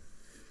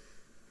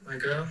 My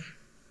girl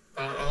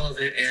bought all of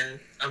it, and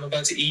I'm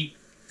about to eat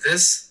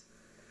this,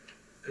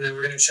 and then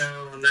we're gonna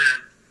chow on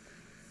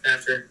that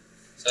after.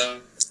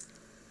 So,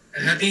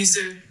 happy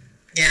Easter.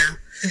 Yeah.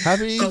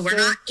 Happy But we're Easter.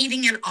 not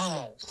eating it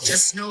all.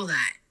 Just know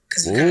that.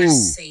 Because we gotta Ooh.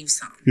 save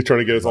some. He's trying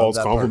to get us Love all his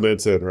that part.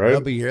 compliments in, right?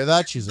 No, but you hear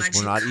that? She's like,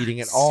 we're not eating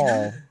it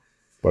all.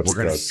 But We're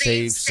gonna uh,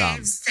 save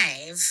some.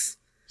 Save.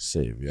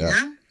 Save, You yeah.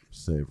 know?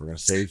 Save. We're gonna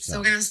save So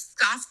some. we're gonna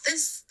stuff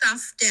this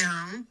stuff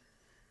down.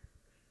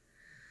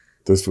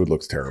 this food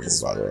looks terrible,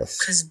 by the way.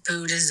 Because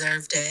Boo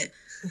deserved it.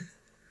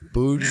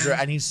 Food is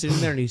and he's sitting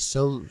there and he's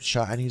so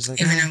shy and he's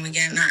like, Even though we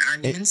get in our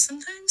arguments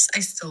sometimes,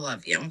 I still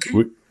love you,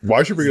 okay?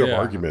 Why should we bring Yeah. up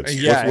arguments?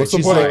 Yeah, what's the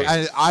she's point?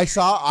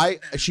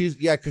 like, she's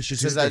because she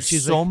says that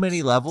she's so like,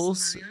 many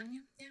levels. Somebody on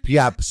you?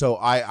 Yeah. yeah. So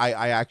I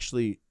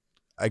actually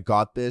I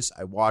got this,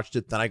 I watched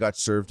it, then I got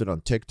served it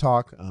on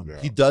TikTok. Yeah.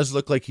 He does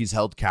look like he's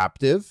held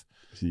captive,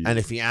 He- and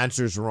if he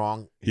answers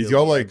wrong, He's he'll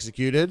got, be like-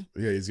 executed.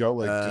 Yeah, he's got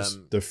like just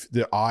Um,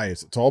 the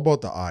eyes. It's all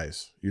about the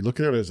eyes. You're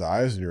looking at his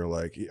eyes, and you're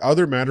like,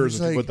 other matters,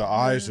 He's like, but the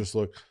eyes yeah. just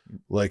look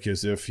like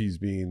as if he's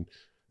being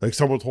like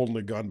someone's holding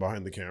a gun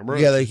behind the camera.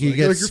 Yeah, It's like just he like,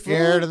 gets "You're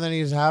scared fine." and then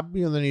he's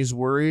happy and then he's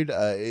worried.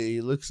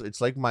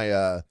 It's like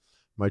my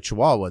my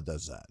Chihuahua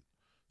does that.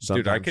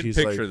 Dude, I Sometimes can he's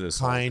picture like this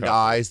whole kind couple.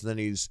 eyes, and then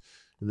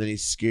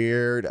he's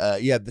scared.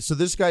 Yeah, so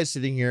this guy's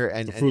sitting here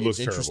and, The and food it's looks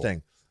terrible.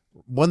 interesting.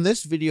 When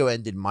this video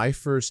ended, my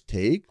first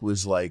take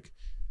was like,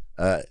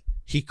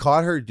 he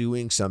caught her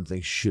doing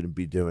something she shouldn't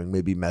be doing,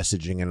 maybe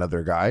messaging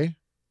another guy.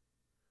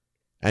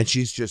 And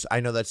she's just, I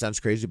know that sounds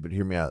crazy, but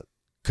hear me out.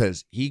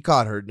 Because he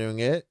caught her doing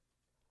it.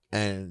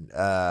 And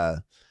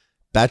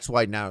that's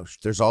why now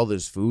there's all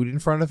this food in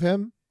front of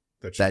him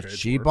that paid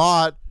she for.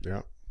 bought.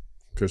 Yeah,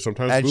 because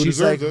sometimes And food she's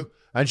deserves like, it.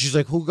 and she's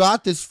like, who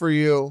got this for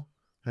you?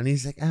 And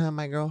he's like,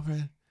 my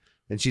girlfriend.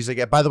 And she's like,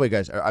 yeah, by the way,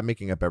 guys, I'm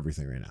making up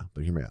everything right now,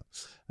 but hear me out.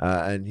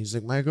 And he's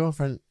like, my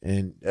girlfriend.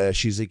 And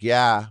she's like,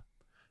 yeah,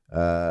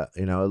 I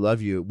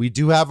love you. We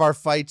do have our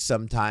fights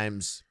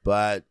sometimes,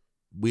 but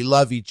we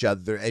love each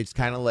other. It's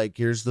kind of like,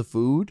 here's the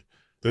food.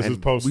 This is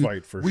and post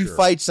fight for We sure.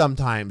 fight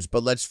sometimes,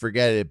 but let's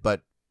forget it.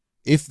 But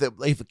if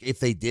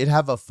they did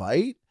have a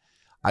fight,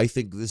 I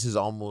think this is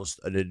almost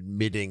an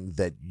admitting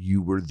that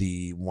you were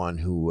the one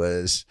who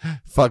was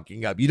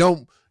fucking up. You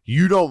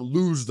don't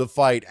lose the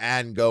fight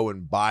and go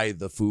and buy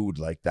the food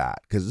like that,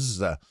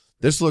 because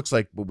this looks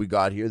like what we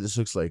got here. This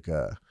looks like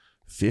 $50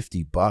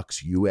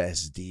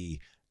 USD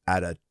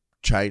at a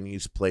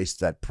Chinese place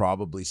that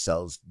probably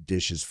sells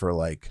dishes for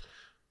like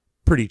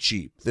pretty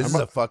cheap. This is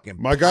a fucking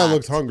My guy packed-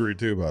 looks hungry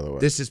too, by the way.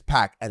 This is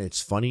packed, and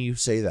it's funny you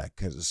say that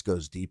because this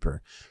goes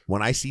deeper.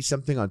 When I see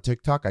something on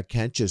TikTok, I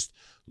can't just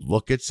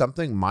look at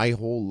something. My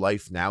whole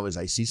life now is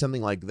I see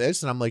something like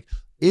this, and I'm like,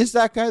 is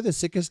that guy the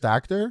sickest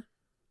actor?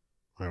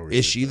 I always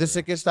Is think she that, the yeah.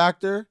 sickest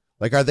actor?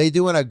 Like, are they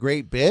doing a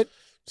great bit?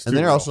 It's And too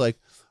they're real. also like,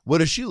 what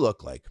does she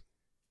look like?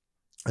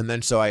 And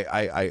then so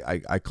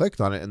I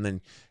clicked on it, and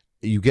then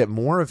you get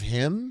more of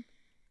him.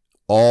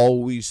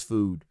 Always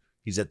food.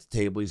 He's at the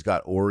table. He's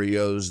got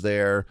Oreos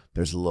there.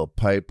 There's a little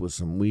pipe with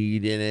some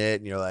weed in it.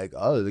 And you're like,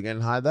 oh, they're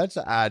getting high. That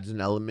adds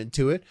an element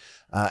to it.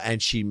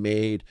 And she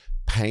made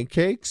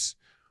pancakes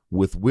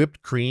with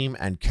whipped cream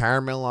and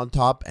caramel on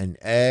top and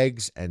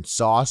eggs and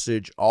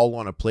sausage all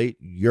on a plate.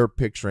 You're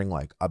picturing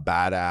like a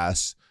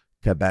badass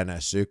cabana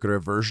sucre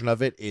version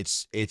of it.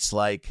 It's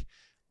like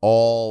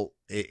all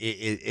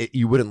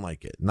you wouldn't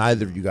like it.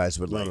 Neither of you guys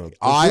would like it.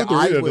 The I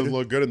doesn't would.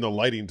 look good, and the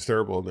lighting's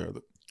terrible in there.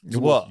 It's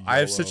Well, almost I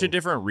have such a yellow.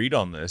 different read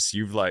on this.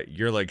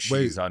 You're like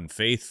she's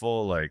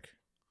unfaithful. Like,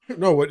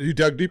 No, what you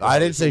dug deep. I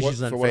didn't So say what- she's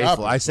so what unfaithful.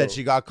 happened? I said So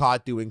she got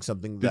caught doing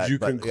something. Did that, you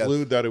but, yeah.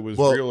 conclude that it was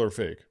Well- real or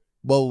fake?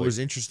 Well, what was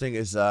interesting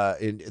is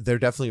they're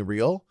definitely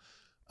real,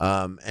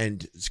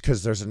 and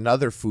because there's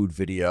another food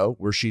video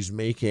where she's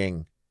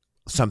making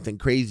something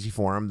crazy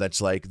for him. That's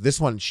like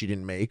this one she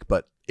didn't make,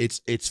 but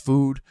it's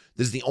food.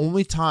 This is the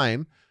only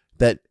time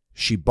that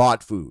she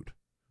bought food.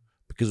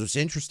 Because what's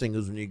interesting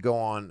is when you go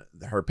on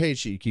her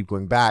page, you keep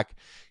going back.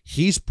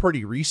 He's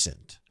pretty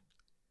recent.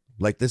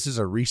 Like this is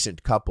a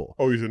recent couple.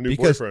 Oh, he's a new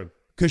Because- boyfriend.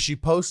 because she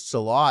posts a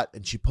lot,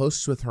 and she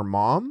posts with her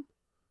mom,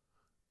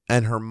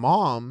 and her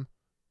mom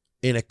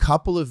in a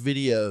couple of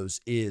videos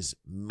is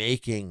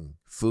making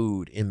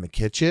food in the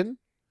kitchen,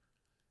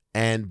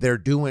 and they're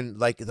doing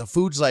like the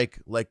food's like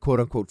quote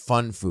unquote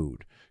fun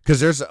food, because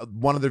there's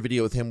one other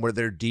video with him where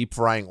they're deep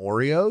frying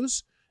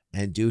Oreos,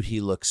 and dude,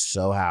 he looks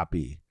so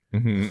happy.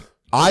 Mm-hmm.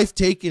 I've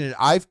taken it.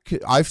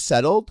 I've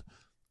settled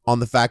on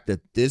the fact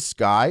that this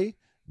guy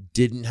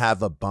didn't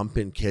have a bump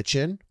in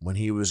kitchen when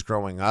he was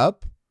growing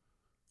up,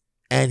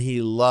 and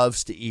he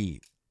loves to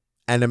eat.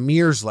 And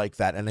Amir's like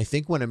that. And I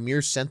think when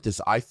Amir sent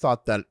this, I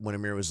thought that when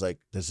Amir was like,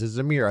 this is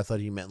Amir, I thought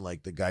he meant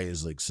like the guy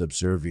is like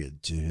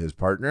subservient to his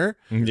partner.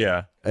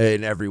 Yeah.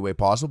 In every way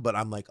possible. But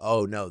I'm like,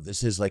 oh no,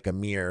 this is like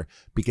Amir,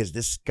 because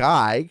this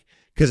guy,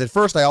 because at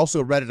first I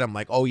also read it, I'm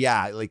like, oh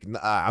yeah, like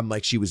I'm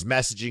like, she was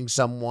messaging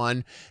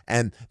someone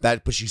and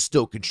that, but she's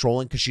still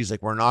controlling, because she's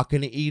like, we're not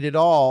going to eat it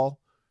all.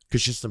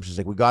 Because she's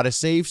like, we got to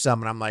save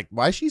some. And I'm like,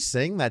 why is she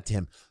saying that to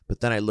him? But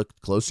then I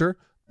looked closer.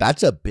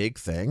 That's a big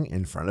thing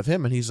in front of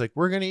him. And he's like,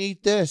 we're going to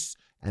eat this.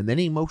 And then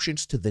he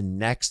motions to the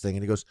next thing.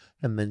 And he goes,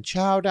 and then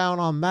chow down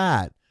on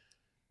that.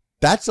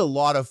 That's a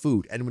lot of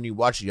food. And when you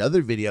watch the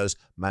other videos,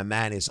 my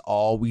man is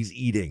always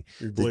eating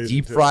the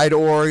deep fried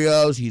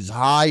Oreos. He's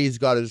high. He's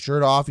got his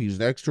shirt off. He's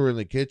next to her in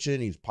the kitchen.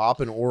 He's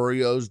popping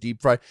Oreos,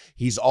 deep fried.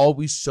 He's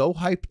always so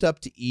hyped up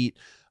to eat.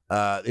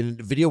 In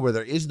a video where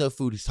there is no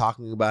food, he's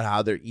talking about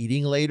how they're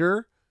eating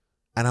later.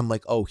 And I'm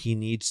like, oh, he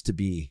needs to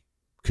be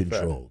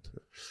controlled.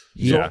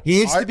 He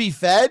needs to be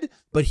fed,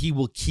 but he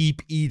will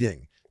keep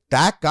eating.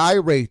 That guy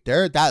right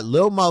there, that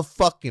little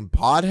motherfucking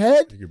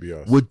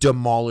pothead, would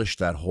demolish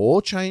that whole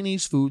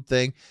Chinese food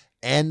thing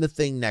and the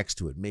thing next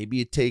to it.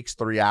 Maybe it takes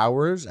 3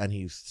 hours and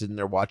he's sitting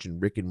there watching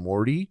Rick and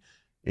Morty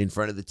in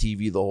front of the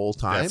TV the whole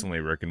time.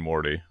 Definitely Rick and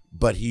Morty.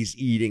 But he's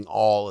eating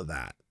all of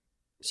that.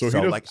 So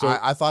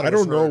I thought I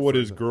don't know what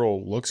his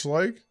girl looks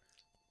like,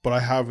 but I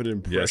have an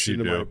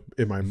impression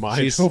in my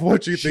mind of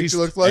what she thinks she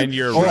looks like. And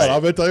you're Hold right. on,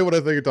 I'm gonna tell you what I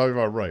think you're talking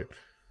about. Right,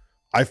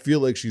 I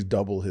feel like she's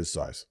double his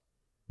size.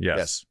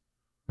 Yes.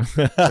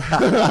 That's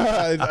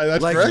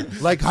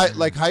correct. Like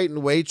height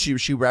and weight.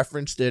 She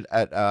referenced it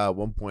at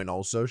one point.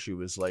 Also, she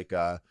was like,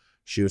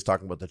 she was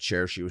talking about the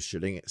chair she was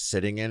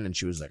sitting in, and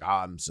she was like,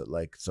 I'm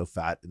so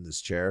fat in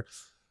this chair.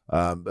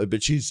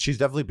 But she's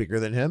definitely bigger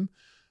than him.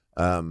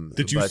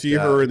 Did you see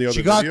her in the other?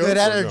 She got good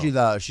energy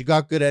though. She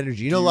got good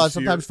energy. You know, a lot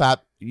sometimes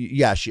fat.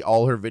 Yeah,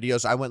 all her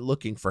videos. I went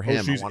looking for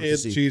him.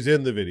 She's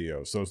in the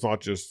video, so it's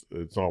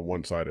not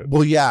one sided.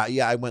 Well, yeah.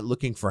 I went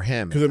looking for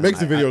him because it makes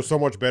the video so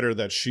much better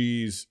that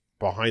she's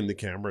behind the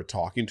camera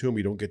talking to him.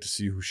 You don't get to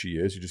see who she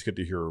is. You just get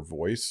to hear her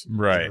voice,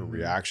 right? And her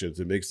reactions.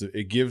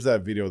 It gives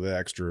that video the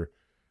extra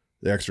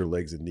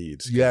legs it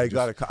needs. Yeah,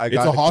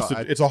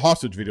 it's a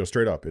hostage video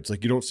straight up. It's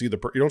like you don't see the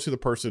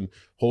person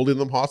holding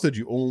them hostage.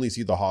 You only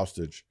see the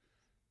hostage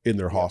in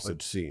their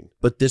hostage scene.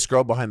 But this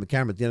girl behind the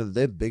camera, at the end of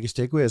the day, the biggest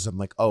takeaway is I'm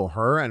like, oh,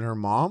 her and her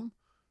mom,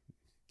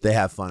 they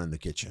have fun in the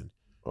kitchen.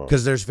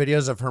 Because there's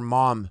videos of her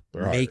mom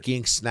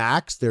making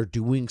snacks. They're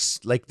doing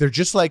they're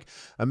just like,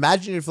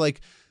 imagine if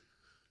like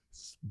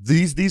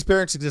these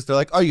parents exist. They're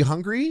like, are you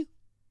hungry?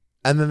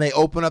 And then they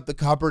open up the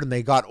cupboard and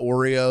they got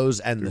Oreos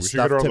and the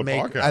stuff to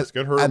make.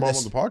 Get her and mom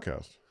on the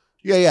podcast.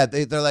 Yeah.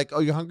 They're like, oh,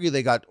 you're hungry?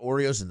 They got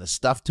Oreos and the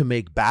stuff to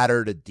make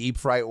batter to deep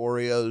fry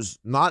Oreos.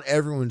 Not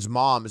everyone's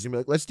mom is going to be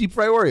like, let's deep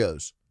fry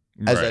Oreos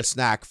as a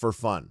snack for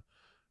fun.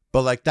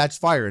 But like, that's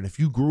fire. And if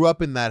you grew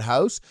up in that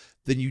house,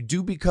 then you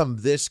do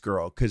become this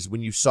girl. Because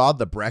when you saw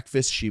the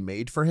breakfast she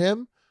made for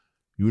him,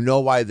 you know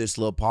why this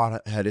little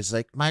pothead is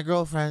like, my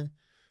girlfriend,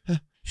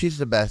 she's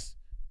the best.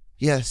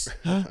 Yes.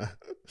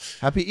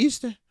 Happy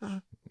Easter.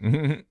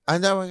 I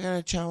know we're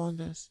going to chow on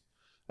this.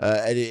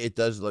 And it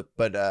does look,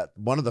 but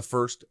one of the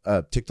first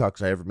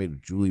TikToks I ever made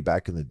with Julie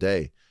back in the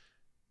day,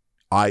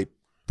 I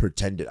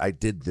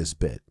did this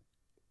bit.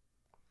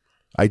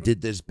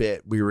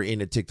 We were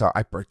in a TikTok.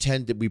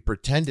 We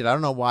pretended, I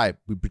don't know why,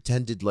 we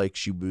pretended like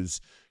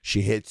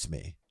she hits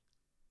me.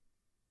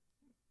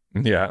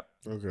 Yeah.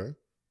 Okay.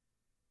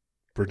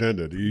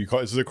 Pretended.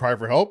 Is it a cry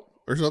for help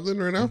or something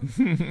right now?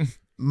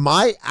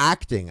 My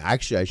acting,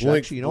 actually,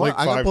 you know what?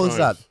 I'm going to pull this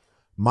up.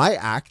 My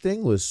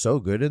acting was so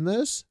good in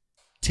this.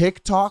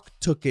 TikTok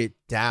took it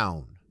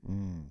down.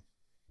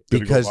 Did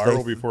because it go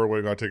viral before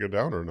it got taken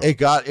down or no?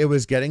 It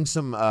was getting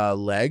some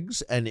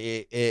legs, and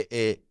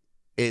they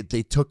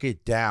took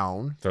it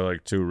down. They're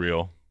like too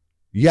real.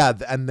 Yeah,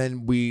 and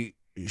then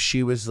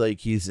she was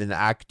like, he's an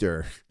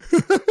actor,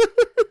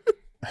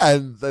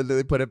 and then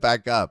they put it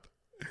back up.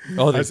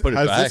 Oh, they put it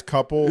back.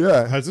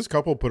 Has this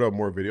couple put up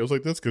more videos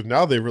like this? Because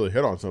now they really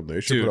hit on something.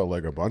 They should put out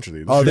like a bunch of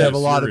these. They have a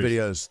lot of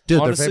videos. Dude,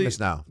 honestly, they're famous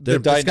now. This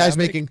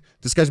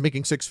guy's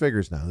making 6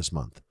 figures now this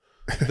month.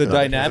 The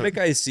dynamic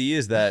I see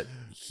is that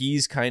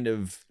he's kind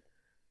of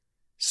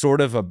sort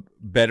of a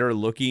better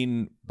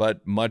looking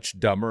but much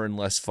dumber and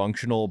less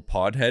functional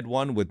podhead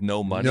one with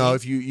no money. No,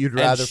 if you'd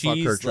rather fuck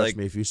her, trust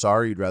me. If you saw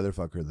her, you'd rather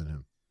fuck her than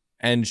him.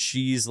 And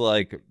she's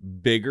like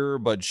bigger,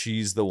 but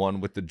she's the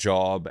one with the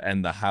job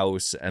and the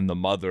house and the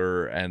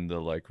mother and the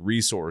like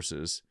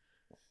resources.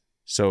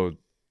 So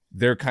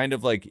they're kind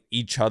of like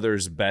each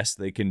other's best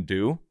they can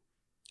do.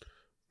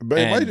 But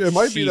it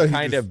might be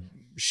that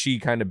she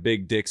kind of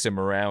big dicks him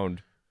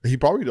around. He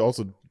probably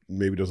also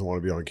maybe doesn't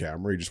want to be on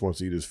camera. He just wants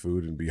to eat his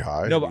food and be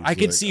high. No, but I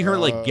could see her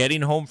like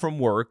getting home from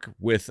work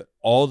with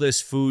all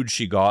this food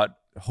she got,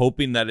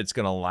 hoping that it's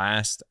gonna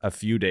last a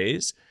few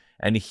days.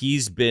 And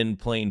he's been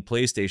playing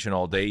PlayStation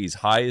all day. He's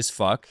high as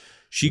fuck.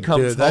 She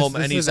comes home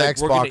and he's like,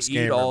 "We're gonna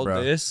eat all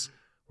this.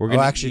 We're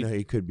gonna actually, no,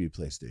 he could be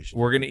PlayStation.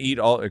 We're gonna eat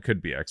all. It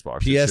could be Xbox.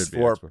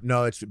 PS4.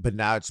 No, but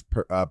now it's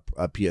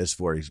a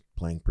PS4. He's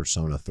playing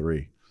Persona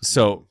 3.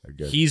 So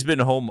he's been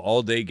home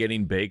all day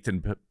getting baked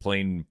and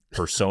playing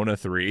Persona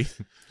 3.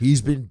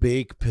 He's been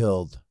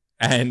bake-pilled.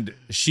 And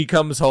she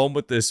comes home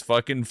with this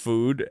fucking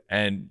food,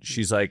 and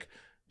she's like,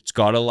 "It's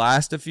got to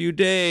last a few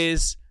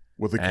days."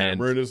 With the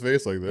camera in his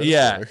face like this?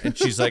 Yeah. And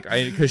she's like,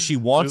 because she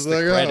wants the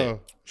credit. Oh,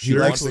 she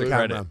likes the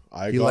camera.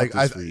 I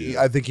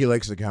think he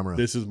likes the camera.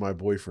 This is my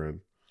boyfriend.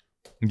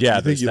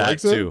 Yeah, there's that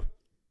too.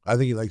 I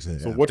think he likes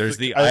it. So Yeah. what's I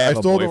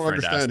still don't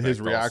understand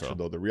his reaction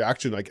also. though. The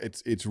reaction, like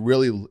it's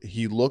really,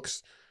 he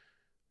looks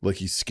like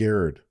he's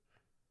scared.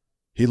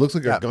 He looks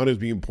like a gun is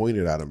being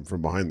pointed at him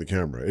from behind the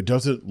camera. It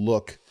doesn't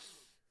look.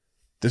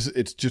 There's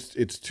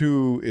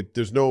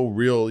no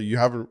real. You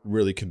haven't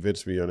really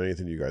convinced me on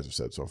anything you guys have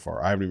said so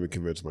far. I haven't even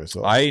convinced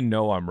myself. I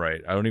know I'm right.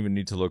 I don't even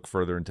need to look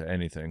further into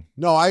anything.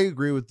 No, I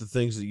agree with the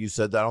things that you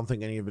said. I don't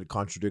think any of it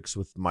contradicts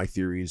with my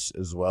theories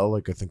as well.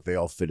 Like I think they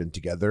all fit in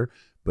together.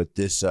 But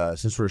this,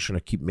 since we're just gonna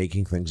keep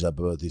making things up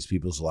about these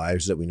people's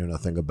lives that we know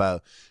nothing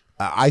about,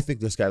 I think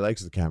this guy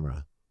likes the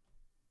camera.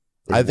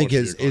 I think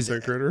his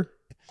content creator.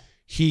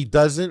 He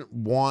doesn't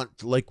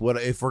want, like, what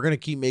if we're gonna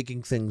keep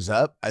making things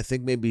up? I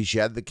think maybe she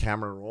had the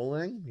camera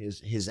rolling.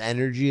 His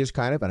energy is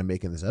kind of, and I'm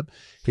making this up.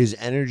 His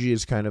energy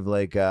is kind of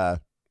like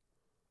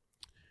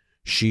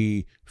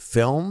she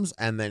films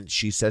and then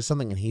she says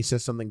something and he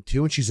says something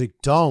too, and she's like,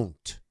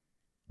 "Don't.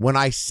 When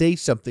I say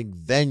something,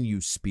 then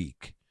you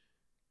speak.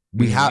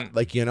 We have,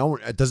 like, you know,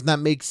 doesn't that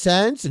make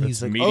sense?" And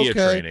he's like, media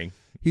 "Okay." training.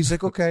 He's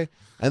like, "Okay,"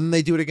 and then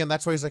they do it again.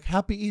 That's why he's like,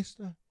 "Happy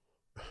Easter."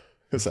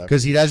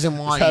 Because he doesn't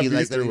want you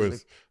like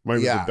that. Might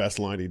be the best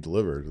line he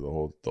delivered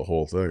the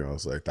whole thing. I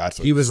was like, that's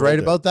what he was right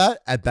about that,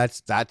 and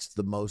that's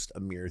the most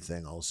Amir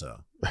thing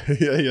also.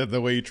 yeah,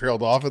 the way he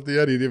trailed off at the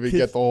end, he didn't even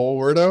get the whole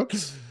word out.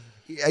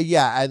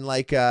 Yeah, and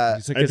like,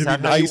 he's like, is that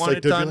how you want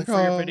it done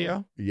for your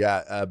video?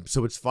 Yeah.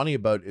 So what's funny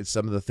about it,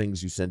 some of the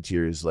things you sent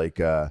here is like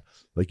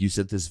you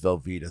said this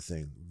Velveeta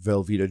thing.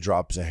 Velveeta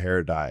drops a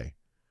hair dye.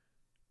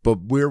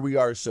 But where we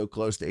are so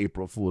close to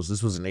April Fool's,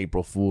 this was an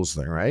April Fool's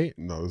thing, right?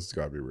 No, this has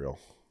got to be real.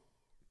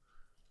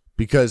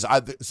 Because I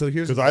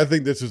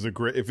think this is a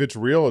great. If it's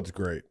real, it's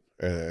great.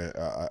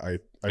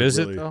 Is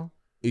it though?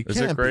 Is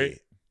it great?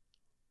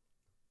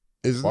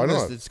 Why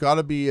not? It's got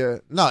to be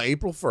no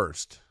April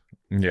 1st.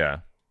 Yeah.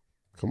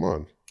 Come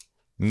on.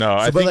 No,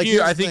 I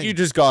think you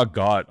just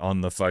got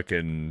on the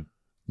fucking.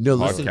 No,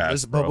 podcast,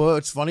 listen. But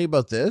what's funny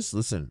about this?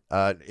 Listen,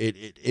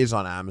 it is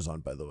on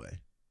Amazon, by the way.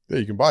 Yeah,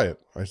 you can buy it.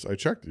 I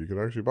checked it. You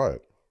can actually buy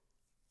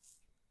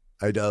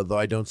it. Though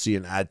I don't see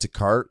an add to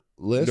cart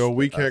list. No,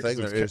 we can't.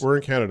 We're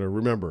in Canada.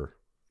 Remember,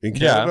 in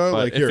Canada,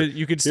 like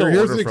you can still.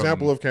 Here's an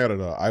example of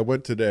Canada. I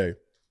went today,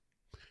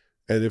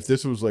 and if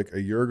this was like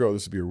a year ago,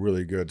 this would be a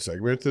really good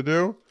segment to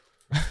do.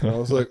 And I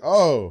was like,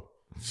 oh,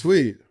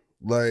 sweet.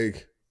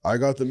 Like I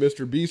got the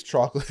Mr. Beast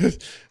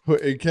chocolate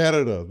in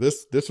Canada.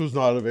 This was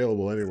not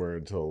available anywhere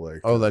until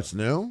like. Oh, that's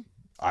new.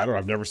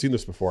 I've never seen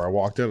this before. I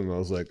walked in and I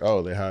was like,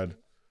 oh, they had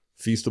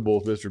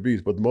Feastable with Mr.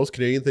 Beast. But the most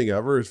Canadian thing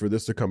ever is for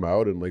this to come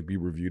out and like be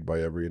reviewed by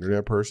every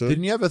internet person.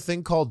 Didn't you have a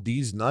thing called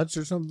D's Nuts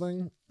or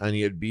something? And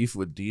you had beef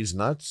with D's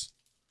Nuts?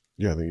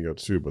 Yeah, I think you got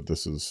sued, but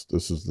this is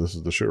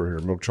the shit right here.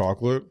 Milk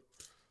chocolate.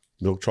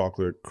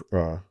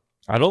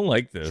 I don't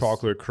like this.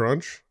 Chocolate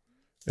crunch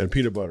and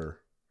peanut butter.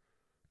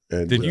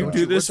 And did you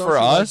do this for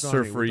us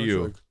or for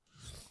you?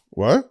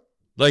 What?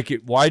 Like,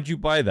 why'd you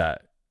buy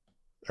that?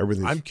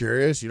 Everything. I'm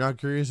curious. You're not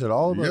curious at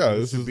all about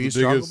this is Beast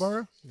the biggest. Chocolate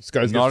bar? This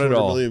guy's got 200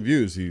 million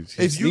views.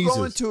 If you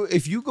go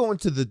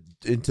into the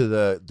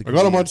I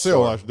got them on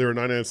sale last. They were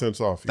 99 cents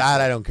off.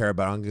 That I don't care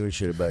about. I don't give a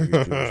shit about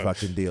your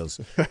fucking deals.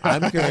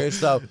 I'm curious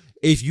though.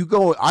 If you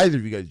go, either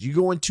of you guys, you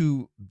go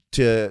into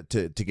to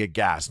get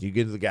gas, and you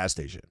get to the gas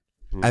station,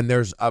 and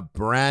there's a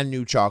brand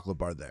new chocolate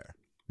bar there.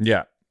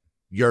 Yeah,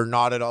 you're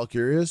not at all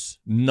curious.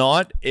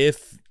 Not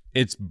if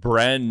it's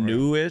brand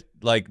new.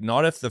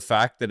 Not if the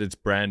fact that it's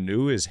brand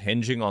new is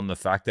hinging on the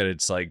fact that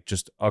it's like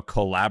just a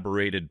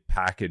collaborated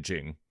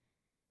packaging.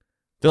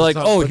 They're like,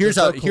 oh, here's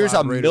a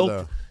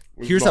milk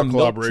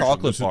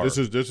chocolate bar. This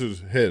is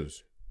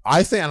his.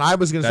 I think, and I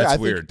was gonna say, I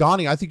weird. think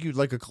Donnie, I think you'd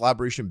like a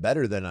collaboration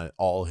better than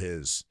all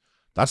his.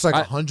 That's like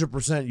 100%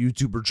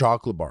 YouTuber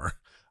chocolate bar.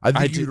 I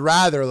think you'd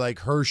rather like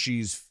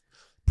Hershey's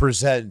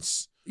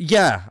presents.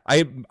 Yeah,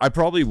 I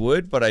probably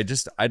would, but I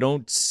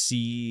don't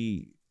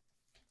see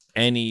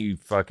any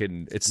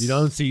fucking. You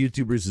don't see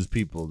YouTubers as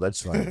people.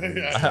 That's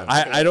fine.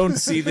 I don't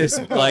see this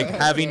like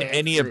having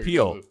any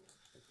appeal.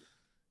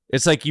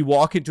 It's like you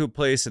walk into a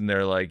place and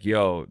they're like,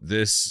 yo,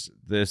 this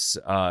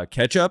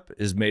ketchup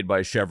is made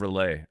by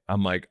Chevrolet.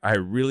 I'm like, I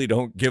really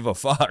don't give a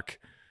fuck.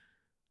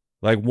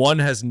 Like, one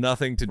has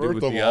nothing to do First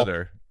with of the all,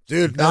 other.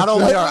 Dude, not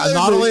only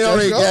are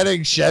we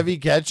getting Chevy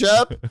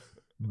ketchup,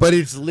 but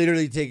it's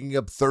literally taking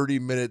up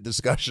 30-minute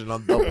discussion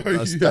on double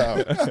dusted.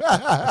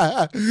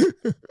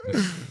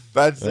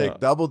 That's like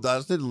double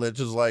dusted. Lynch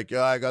is like,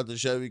 yeah, I got the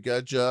Chevy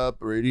ketchup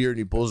right here, and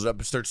he pulls it up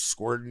and starts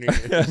squirting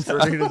it in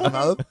his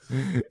mouth.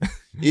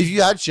 If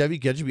you had Chevy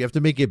ketchup, you have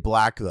to make it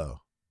black though.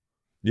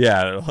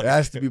 Yeah, It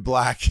has to be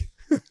black.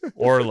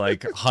 or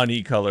like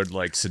honey colored,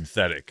 like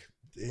synthetic.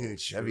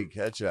 Dude, Chevy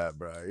ketchup,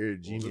 bro, you're a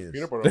genius.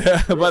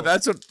 But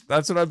that's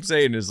what I'm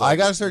saying is like, I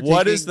gotta start.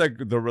 What is the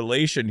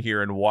relation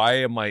here, and why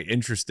am I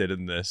interested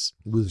in this?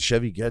 With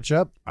Chevy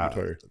ketchup?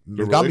 The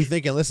It got me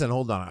thinking. Listen,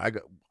 hold on.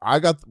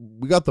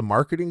 We got the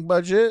marketing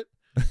budget,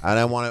 and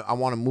I want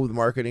to move the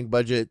marketing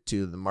budget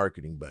to the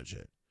marketing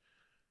budget,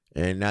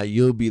 and now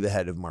you'll be the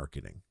head of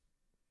marketing.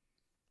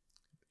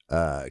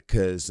 Mark,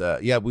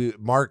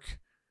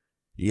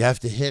 you have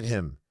to hit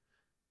him.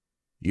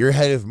 You're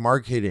head of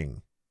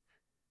marketing.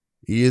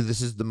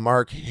 This is the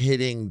Mark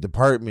hitting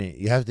department.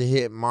 You have to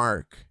hit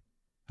Mark.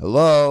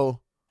 Hello,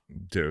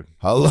 dude.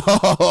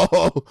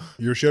 Hello.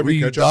 Your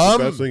Chevy ketchup is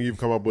the best thing you've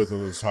come up with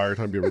in this entire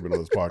time you've ever been on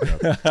this podcast.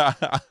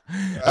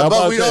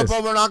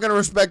 But we're not going to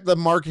respect the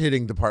Mark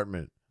hitting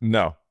department.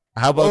 No.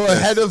 How about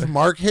this? Head of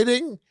Mark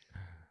hitting?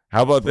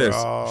 How about this?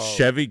 Bro.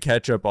 Chevy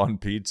ketchup on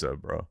pizza,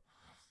 bro.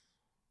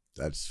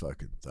 That's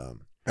fucking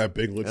dumb. At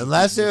Big Lynch,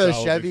 Unless they're a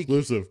Chevy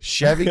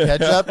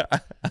ketchup.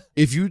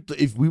 If you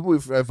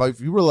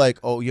were like,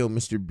 oh, yo,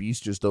 Mr.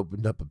 Beast just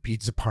opened up a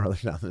pizza parlor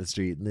down the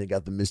street and they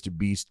got the Mr.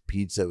 Beast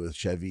pizza with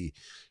Chevy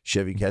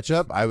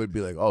ketchup, I would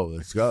be like, oh,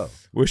 let's go.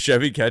 With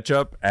Chevy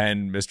ketchup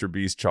and Mr.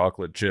 Beast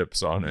chocolate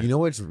chips on it. You know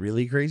what's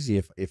really crazy?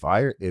 If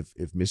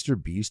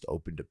Mr. Beast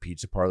opened a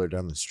pizza parlor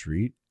down the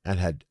street and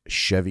had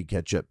Chevy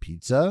ketchup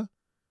pizza,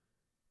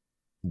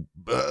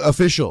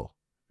 official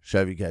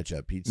Chevy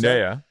ketchup pizza,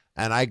 yeah,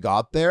 and I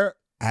got there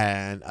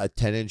and a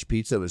 10-inch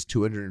pizza was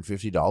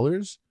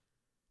 $250,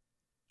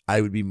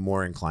 I would be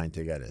more inclined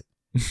to get it.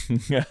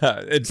 It's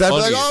so I'd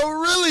funny. be like, oh,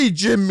 really,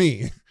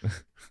 Jimmy?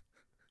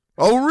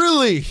 Oh,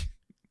 really?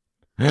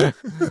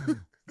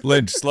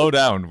 Lynch, slow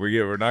down.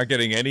 We're not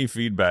getting any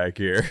feedback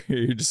here.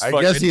 You just I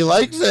guess he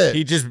likes it.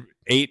 He just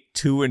ate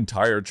 2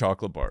 entire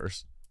chocolate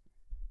bars.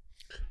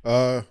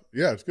 Yeah,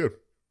 it's good.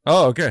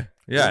 Oh, okay.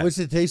 Yeah. What's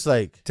it taste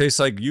like? Tastes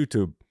like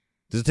YouTube.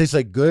 Does it taste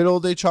like good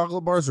old day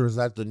chocolate bars, or is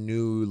that the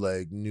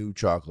new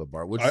chocolate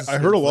bar? I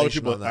heard a lot of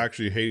people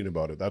actually hating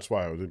about it. That's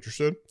why I was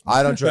interested.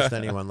 I don't trust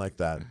anyone like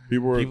that.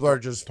 People are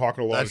just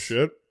talking a lot of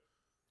shit.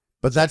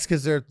 But that's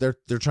because they're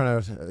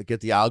trying to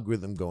get the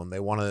algorithm going. They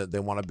want to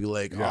be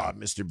like,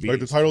 Mr. Beast. Like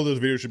the title of this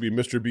video should be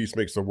 "Mr. Beast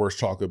makes the worst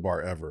chocolate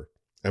bar ever,"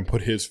 and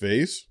put his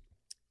face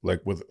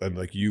like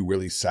you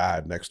really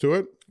sad next to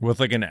it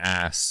with like an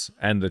ass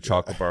and the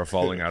chocolate bar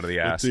falling out of the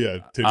ass.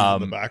 Titties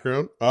in the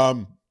background.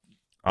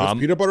 This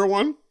peanut butter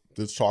one,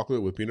 this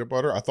chocolate with peanut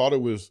butter. I thought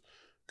it was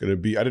gonna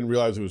be. I didn't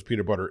realize it was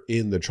peanut butter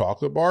in the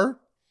chocolate bar.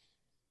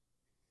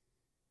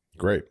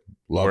 Great.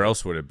 Where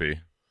else would it be?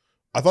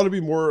 I thought it'd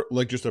be more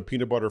like just a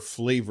peanut butter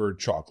flavored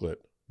chocolate,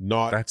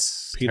 not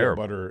peanut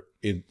butter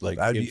in like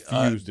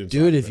infused.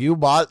 Dude, if you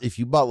bought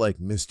like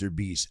Mr.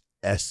 Beast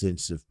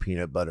essence of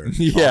peanut butter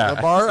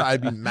chocolate bar,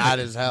 I'd be mad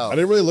as hell. I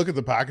didn't really look at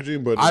the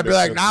packaging, but I'd be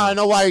like, now I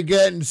know why you're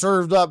getting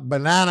served up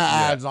banana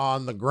ads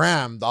on the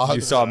gram, dog.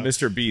 You saw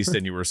Mr. Beast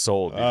and you were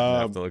sold. You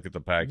didn't have to look at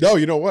the packaging. No,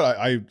 you know what?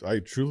 I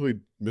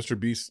truly, Mr.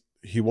 Beast,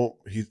 he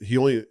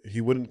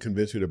wouldn't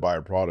convince me to buy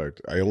a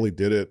product. I only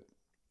did it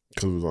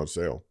because it was on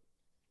sale.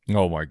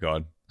 Oh my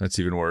God. That's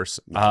even worse.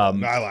 I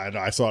lied.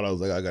 I saw it. I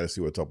was like, I got to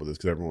see what's up with this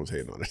because everyone was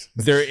hating on it.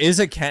 There is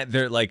a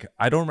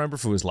I don't remember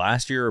if it was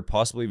last year or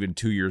possibly even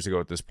 2 years ago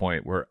at this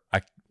point, where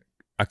a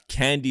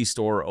candy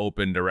store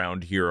opened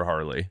around here,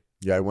 Harley.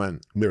 Yeah, I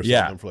went. And they were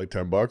selling them for like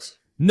 $10.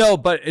 No,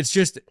 but it's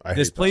just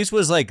this place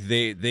was like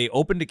they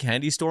opened a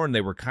candy store and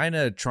they were kind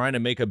of trying to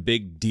make a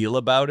big deal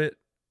about it.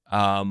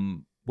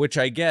 Which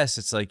I guess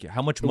it's like,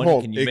 how much money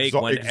can you make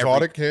when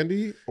exotic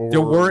candy? Or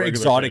there were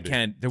exotic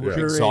candy. There were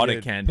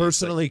exotic candy,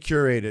 personally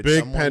curated.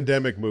 Big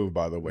pandemic move,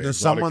 by the way. There's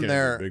someone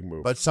there, big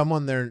move. But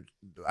someone there.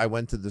 I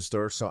went to the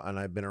store, and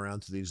I've been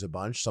around to these a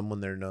bunch. Someone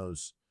there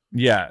knows.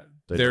 Yeah,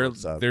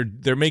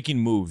 they're making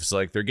moves.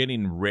 Like they're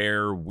getting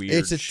rare, weird.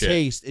 It's a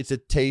taste. It's a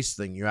taste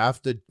thing. You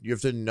have to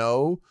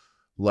know.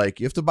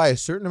 Like, you have to buy a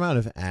certain amount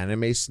of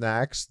anime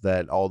snacks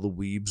that all the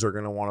weebs are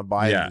going to want to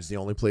buy. Yeah. It's the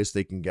only place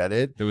they can get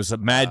it. There was a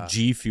mad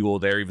G Fuel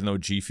there, even though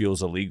G Fuel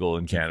is illegal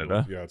in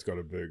Canada. Yeah, it's got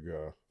a big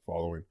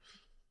following.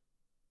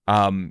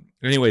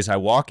 Anyways, I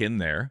walk in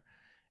there,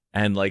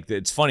 and like,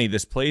 it's funny.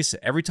 This place,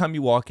 every time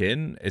you walk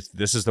in,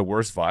 this is the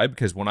worst vibe,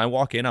 because when I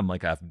walk in, I'm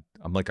like a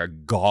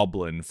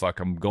goblin.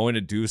 I'm going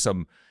to do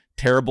some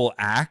terrible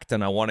act,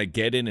 and I want to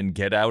get in and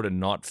get out and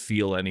not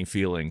feel any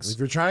feelings. If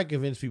you're trying to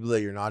convince people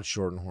that you're not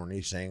short and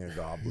horny, saying a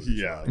goblin.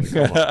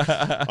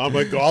 Yeah. I'm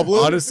a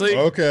goblin? Honestly,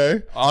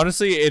 okay.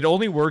 Honestly, it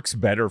only works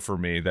better for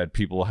me that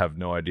people have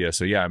no idea.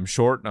 So yeah, I'm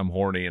short and I'm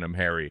horny and I'm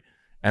hairy.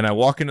 And I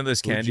walk into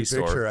this candy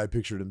store. I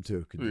pictured him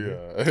too.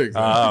 Yeah,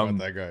 exactly.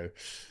 That guy.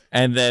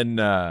 And then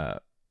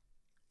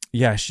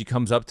yeah, she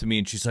comes up to me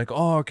and she's like,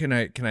 "Oh, can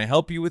I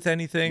help you with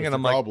anything?" Mr. And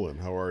I'm Goblin,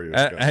 how are you?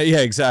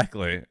 yeah,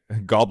 exactly.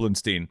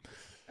 Goblinstein.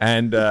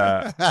 And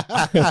and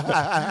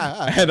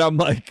I'm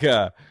like,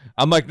 no,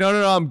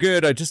 I'm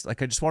good. I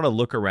just want to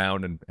look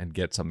around and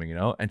get something, you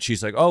know? And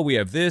she's like, "Oh, we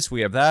have this,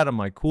 we have that." I'm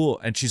like, "Cool."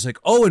 And she's like,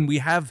 "Oh, and we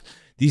have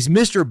these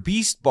Mr.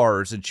 Beast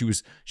bars." And she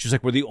was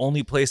like, "We're the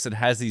only place that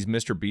has these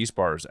Mr. Beast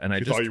bars." And I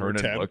just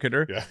turned and look at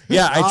her.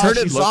 Yeah, I turned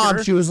and looked at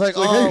her. She was like,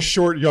 "Hey,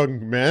 short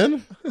young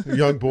man,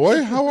 young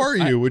boy, how are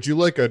you? Would you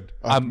like a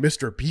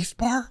Mr. Beast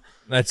bar?"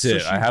 That's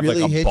it. I have like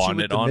a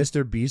bonnet on.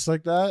 Mr. Beast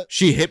like that?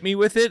 She hit me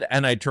with it,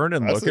 and I turned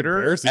and looked at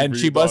her, and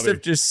she must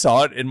have just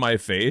saw it in my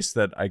face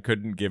that I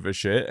couldn't give a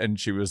shit, and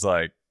she was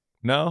like,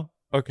 "No,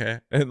 okay,"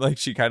 and like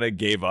she kind of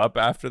gave up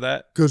after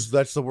that. Because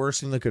that's the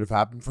worst thing that could have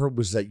happened for her,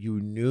 was that you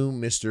knew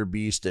Mr.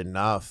 Beast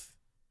enough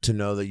to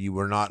know that you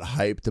were not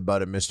hyped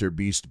about a Mr.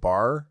 Beast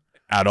bar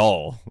at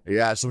all.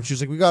 Yeah, so when she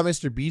was like, "We got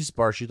Mr. Beast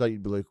bar," she thought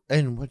you'd be like,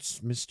 "And what's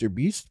Mr.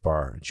 Beast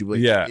bar?" And she'd be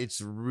like, "Yeah,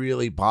 it's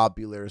really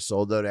popular,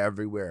 sold out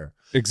everywhere."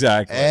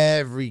 Exactly.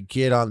 Every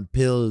kid on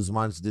pills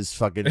wants this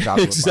fucking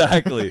chocolate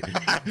exactly.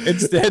 bar.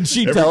 Instead,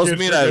 she tells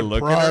me, and I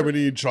look at her, and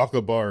eat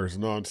chocolate bars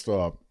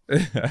nonstop.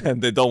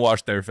 And they don't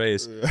wash their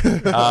face. You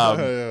think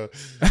I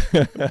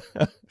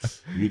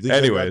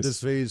got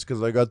this face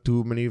because I got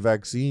too many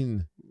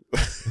vaccine?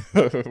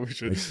 We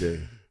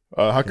should.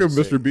 How come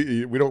Mr.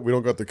 B? We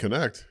don't got the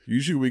connect.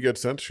 Usually we get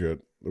sent shit.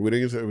 We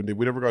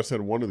never got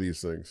sent one of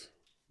these things.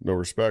 No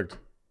respect.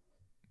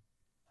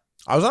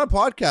 I was on a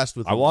podcast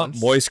with. I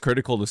want Moist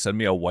Critical to send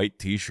me a white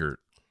T-shirt.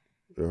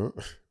 What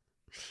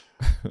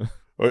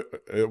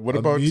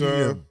about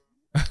medium?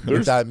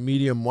 There's that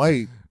medium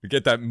white.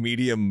 Get that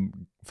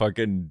medium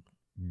fucking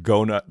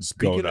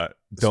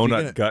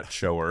donut gut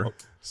shower.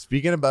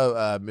 Speaking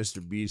about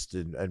Mr. Beast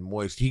and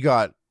Moist, he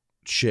got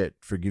shit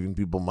for giving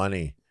people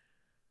money.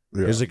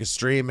 Yeah. There's like a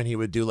stream, and he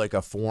would do like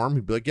a form.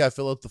 He'd be like, "Yeah,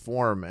 fill out the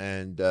form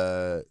and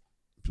tell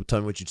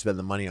me what you'd spend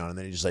the money on." And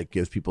then he just like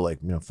gives people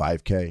like,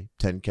 5K,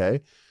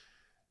 10K.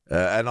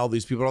 And all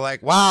these people are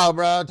like, "Wow,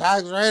 bro,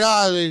 tax right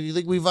on. You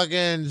think we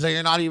fucking say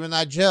you're not even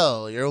that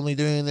chill? You're only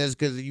doing this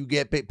because you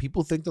get paid."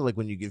 People think that like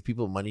when you give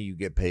people money, you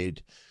get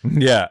paid.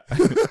 Yeah.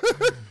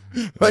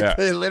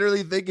 They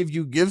literally think if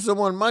you give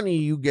someone money,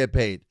 you get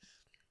paid.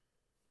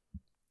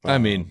 I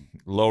mean,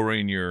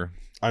 lowering your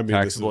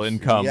taxable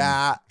income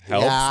helps,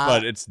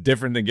 but it's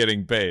different than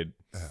getting paid.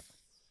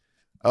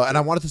 Oh, and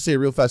I wanted to say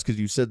real fast because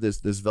you said this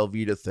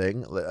Velveeta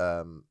thing,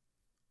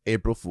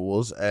 April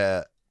Fools.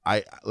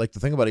 I like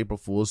the thing about April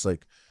Fools.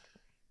 Like,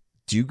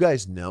 do you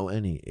guys know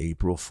any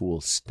April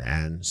Fool's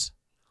stans?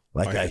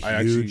 Like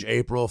a huge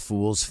April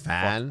Fool's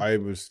fan. I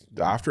was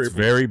after April.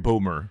 Very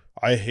boomer.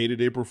 I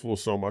hated April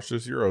Fool's so much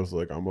this year. I was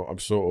like, I'm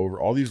so over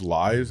all these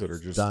lies that are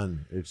just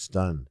done. It's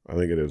done. I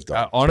think it is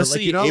done.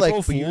 Honestly,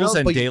 April Fool's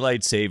and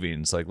daylight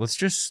savings. Like, let's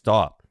just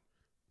stop.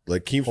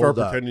 Like Keemstar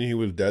pretending he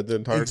was dead the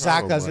entire time.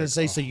 Exactly. I was gonna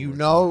say. So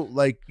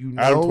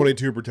Adam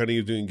 22 pretending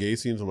he was doing gay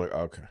scenes. I'm like,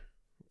 okay,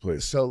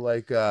 please. So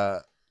like,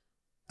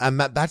 and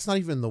that's not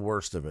even the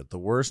worst of it. The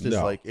worst is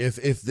like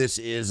if this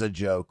is a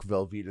joke,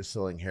 Velveeta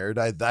selling hair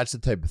dye. That's the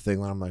type of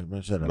thing that I'm like,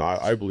 shut up. No,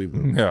 I believe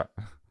them. Yeah.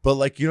 But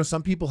like,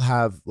 some people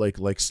have like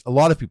a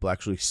lot of people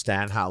actually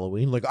stan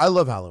Halloween. Like, I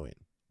love Halloween,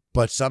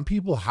 but some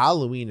people,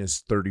 Halloween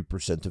is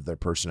 30% of their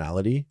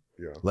personality.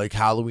 Yeah. Like,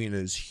 Halloween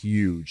is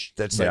huge.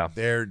 That's like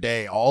their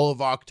day. All of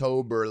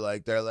October,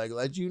 like they're like,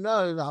 let you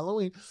know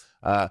Halloween.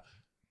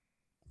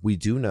 We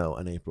do know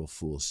an April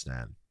Fool's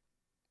stan.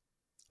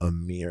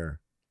 Amir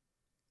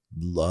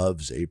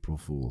loves April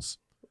Fools.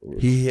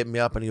 He hit me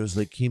up and he was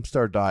like,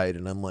 Keemstar died,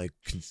 and I'm like,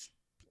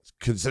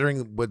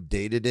 considering what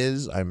date it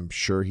is, I'm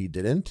sure he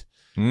didn't.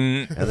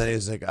 And then he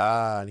was like,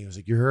 and he was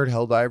like, you heard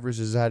Helldivers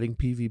is adding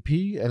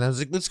PvP? And I was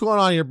like, what's going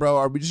on here, bro?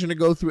 Are we just gonna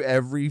go through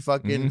every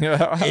fucking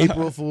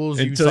April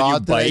Fools you saw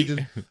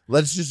today?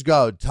 Let's just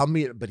go. Tell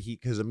me. But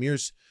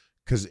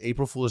because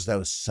April Fools, that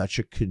was such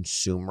a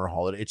consumer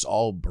holiday. It's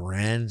all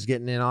brands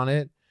getting in on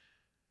it.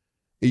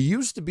 It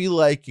used to be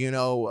like, you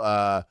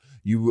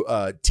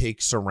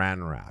take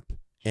saran wrap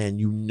and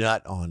you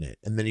nut on it,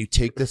 and then you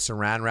take the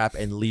saran wrap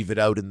and leave it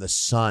out in the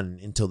sun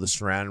until the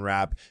saran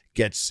wrap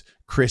gets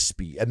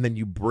crispy, and then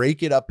you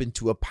break it up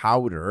into a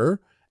powder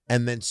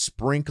and then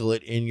sprinkle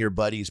it in your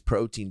buddy's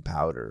protein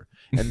powder.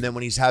 And then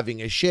when he's having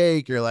a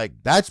shake, you're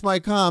like, that's my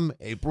cum,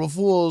 April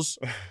Fools.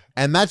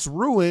 And that's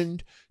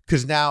ruined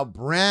because now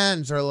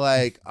brands are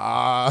like,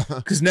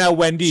 because now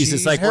Wendy's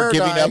is like, we're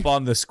giving up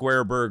on the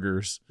square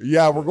burgers.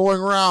 Yeah, we're going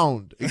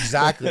around.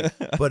 Exactly.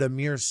 But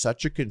Amir's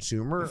such a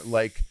consumer.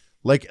 Like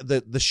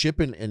the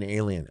ship in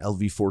Alien,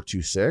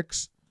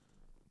 LV426,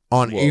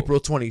 on April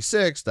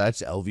 26th,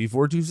 that's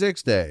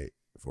LV426 day.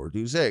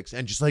 426.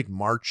 And just like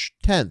March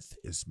 10th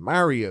is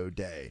Mario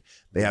Day.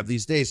 They have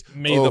these days.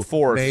 May the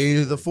 4th. May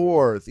the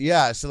 4th.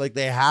 Yeah. So like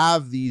they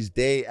have these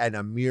days, and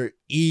Amir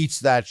eats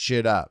that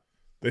shit up.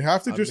 They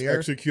have to just Amir?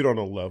 execute on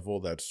a level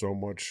that's so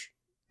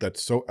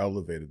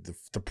elevated.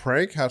 The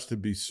prank has to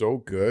be so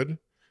good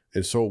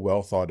and so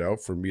well thought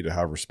out for me to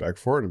have respect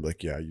for it and be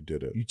like, yeah, you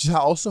did it. You just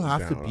also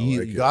have to Down, be, I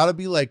like you it. gotta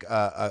be like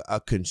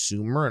a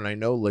consumer. And I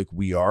know like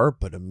we are,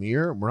 but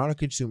Amir, we're not a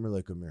consumer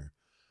like Amir.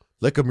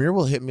 Like Amir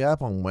will hit me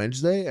up on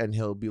Wednesday and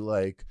he'll be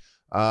like,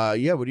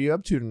 yeah, what are you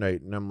up to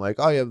tonight? And I'm like,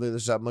 oh yeah,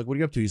 this. I'm like, what are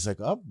you up to? He's like,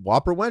 oh,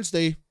 Whopper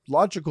Wednesday.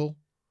 Logical.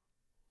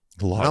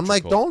 And I'm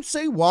like, don't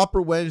say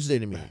Whopper Wednesday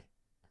to me.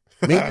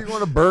 Maybe you're going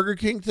to Burger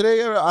King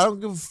today. I don't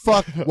give a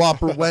fuck.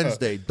 Whopper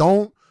Wednesday.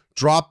 Don't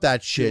drop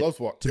that shit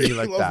to me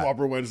like he loves that.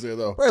 Whopper Wednesday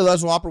though. Right,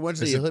 let's Whopper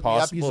Wednesday. Is He'll it hit me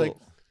up. He's possible? like,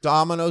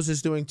 Domino's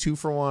is doing 2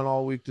 for $1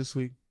 all week this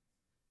week.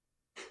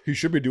 He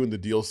should be doing the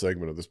deal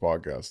segment of this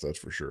podcast. That's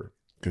for sure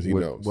because he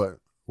knows.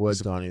 What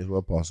Donnie is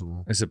what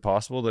possible. Is it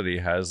possible that he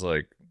has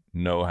like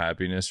no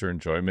happiness or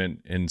enjoyment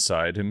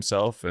inside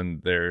himself,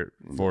 and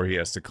therefore he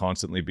has to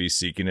constantly be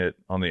seeking it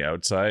on the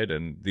outside,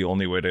 and the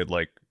only way to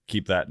like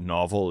keep that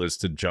novel is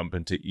to jump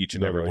into each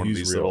and every one of he's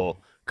these real.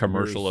 little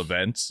commercial Amir's-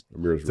 events?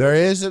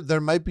 Amir's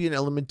There might be an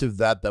element of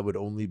that would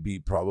only be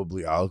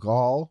probably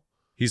alcohol.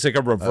 He's like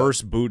a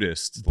reverse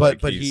Buddhist,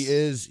 But like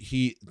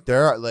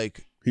there are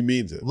like He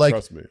means it. Like,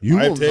 Trust me. you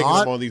I've will taken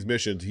not- him on these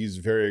missions. He's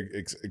very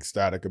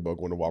ecstatic about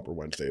going to Whopper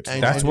Wednesday. It's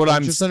and- fine. That's what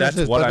I'm- just that's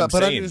understand- what I'm but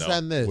saying,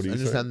 understand though. this. What are you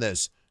Understand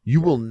this. You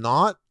will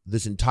not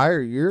this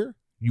entire year.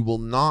 You will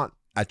not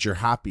at your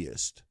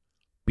happiest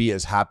be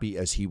as happy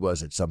as he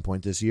was at some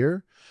point this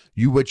year.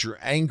 You at your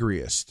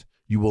angriest,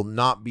 you will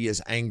not be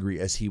as angry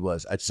as he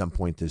was at some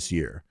point this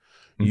year.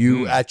 You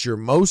Mhm. at your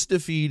most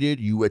defeated,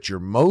 you at your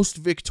most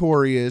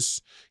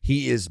victorious,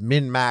 he is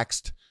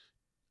min-maxed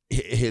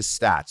his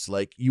stats.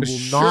 Like you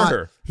will not.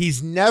 Sure.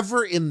 He's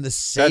never in the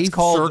safe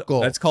circle.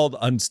 That's called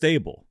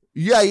unstable.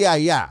 Yeah.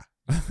 Yeah.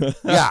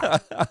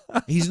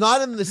 He's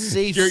not in the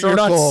safe You're circle.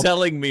 not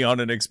selling me on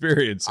an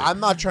experience. I'm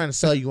not trying to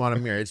sell you on a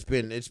mirror. It's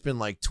been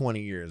like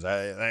 20 years.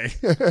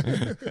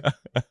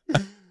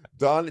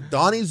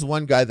 Donnie's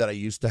one guy that I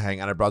used to hang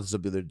out. I brought this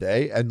up the other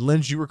day, and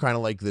Lynch, you were kind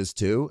of like this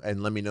too.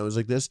 And let me know it was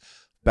like this.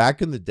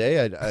 Back in the day,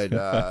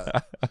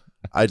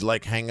 I'd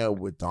like hang out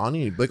with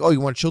Donnie. He'd be like, "Oh, you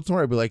want to chill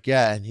tomorrow?" I'd be like,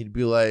 "Yeah," and he'd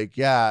be like,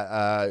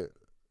 "Yeah,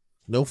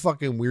 no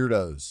fucking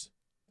weirdos."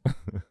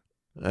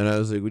 And I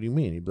was like, "What do you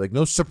mean?" He'd be like,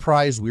 "No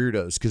surprise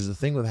weirdos." Because the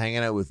thing with hanging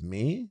out with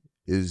me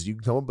is you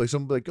come up like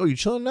someone be like, "Oh, you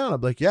chilling now?"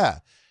 I'm like, "Yeah,"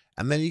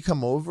 and then you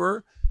come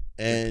over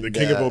and the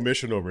king of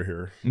omission over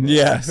here.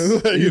 Yes.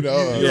 You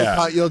know,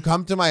 Yeah. you'll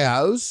come to my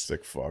house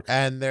sick fuck.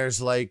 and there's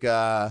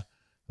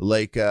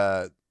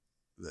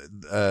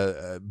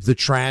the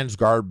trans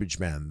garbage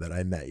man that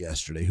I met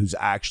yesterday, who's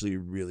actually a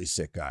really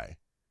sick guy.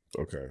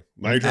 Okay.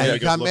 Now you're And trying you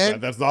to come look in?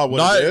 at- That's not what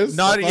Not- it is.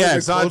 not- That's yeah, even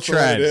it's not close to what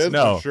it trans, is,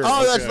 no. but sure,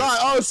 Oh, that's okay. not.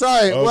 Oh,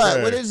 sorry.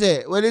 Okay. What is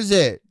it? What is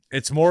it?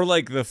 It's more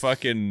like the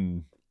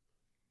fucking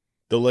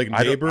The like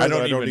I don't- neighbor I that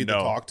don't I don't even need know.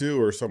 to talk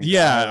to or some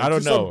Yeah, I don't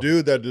just some know.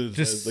 dude that is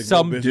Just has, like,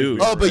 some no business dude.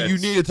 being Oh, but there. you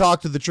need to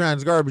talk to the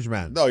trans garbage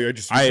man. No, you're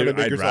trying to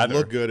make I'd yourself rather.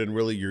 look good and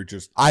really you're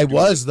just I doing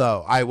was it.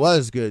 though. I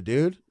was good,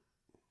 dude.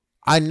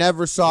 I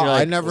never saw. You're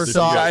like, I never this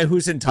saw. guy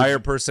whose entire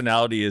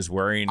personality is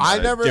wearing I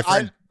a never-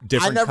 different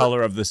I never-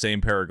 color of the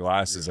same pair of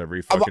glasses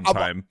every fucking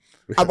time.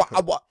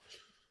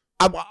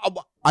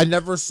 I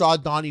never saw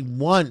Donnie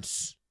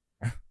once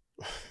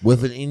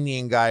with an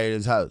Indian guy at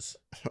his house.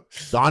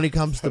 Donnie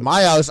comes to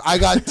my house. I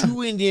got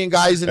 2 Indian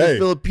guys and a Hey.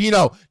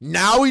 Filipino.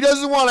 Now he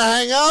doesn't want to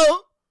hang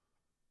out.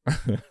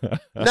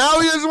 Now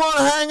he doesn't want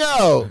to hang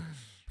out.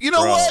 You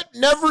know Bro. what?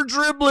 Never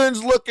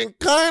Dribbling's looking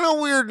kind of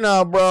weird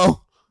now,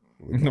 bro.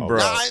 Bro.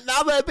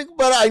 Now that I think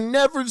about it, I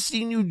never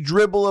seen you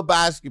dribble a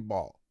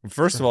basketball.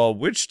 First of all,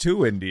 which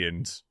 2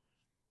 Indians?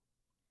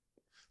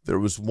 There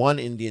was 1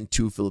 Indian,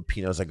 2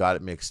 Filipinos. I got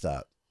it mixed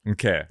up.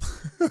 Okay.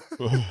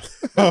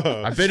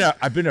 I've been a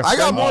I got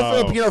friend- more Oh.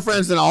 Filipino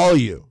friends than all of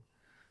you.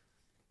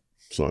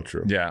 It's not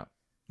true. Yeah.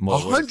 Well,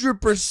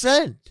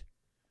 100%.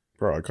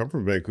 Bro, I come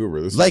from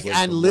Vancouver. This Like, is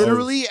and the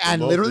literally- most-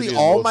 and the most literally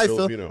Indian, all most my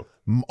Filipino.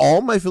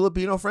 All my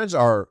Filipino friends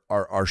are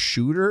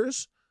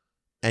shooters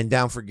and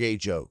down for gay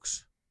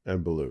jokes.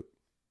 and Balut.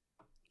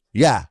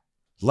 Yeah.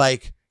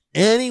 Like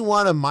any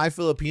one of my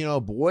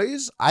Filipino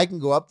boys, I can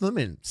go up to them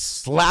and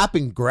slap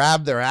and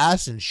grab their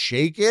ass and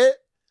shake it,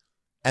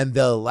 and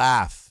they'll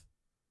laugh.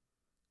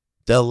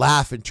 They'll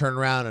laugh and turn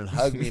around and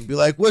hug me and be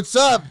like, "What's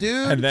up,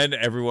 dude?" and then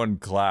everyone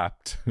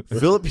clapped.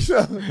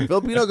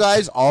 Filipino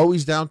guys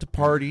always down to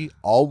party,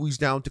 always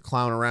down to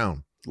clown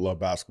around. Love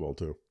basketball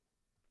too.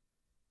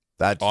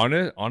 That's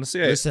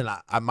Honestly, listen.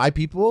 My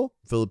people,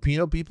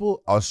 Filipino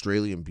people,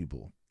 Australian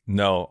people.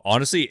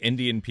 honestly,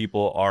 Indian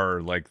people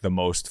are like the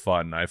most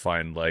fun. I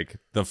find like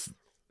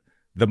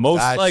the most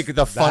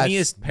That's-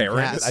 funniest that's-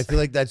 parents. I feel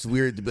like that's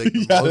weird to be like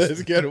the Yeah, most.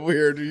 that's getting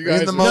weird. You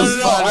guys, the most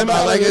fun, I'm but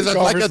having like this it's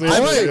like a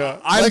conversation, toy. yeah.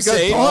 I'm like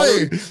saying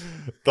a toy.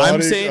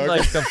 I'm saying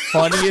like the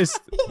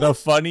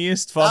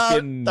funniest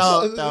fucking.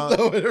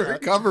 No way to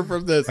recover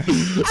from this.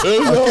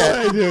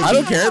 Okay. I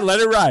don't care. Let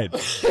it ride.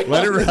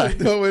 Let it ride.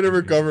 There's no way to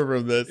recover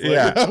from this. Like,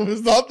 Yeah. that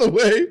was not the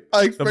way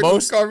I expected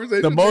this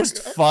conversation. The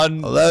most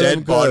fun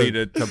dead body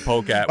to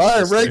poke at. All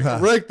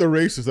right, rank the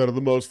races that are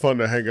the most fun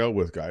to hang out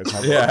with, guys.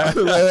 Yeah.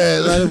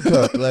 Let him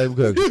cook. Let him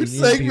cook. Your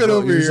segment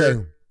over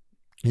here.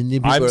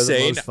 I'm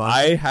saying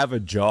I have a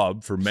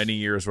job for many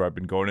years where I've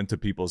been going into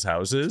people's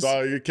houses.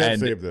 No, you can't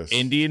and save this.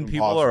 Indian It's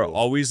people are impossible.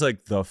 always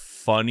like the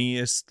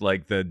funniest,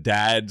 like the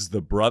dads,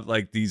 the brother,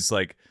 like these,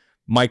 like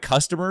my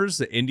customers,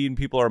 the Indian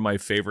people are my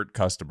favorite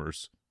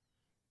customers.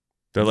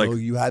 They're like,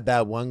 you had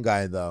that one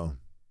guy though.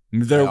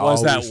 there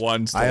was always- that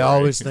one story. I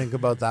always think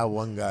about that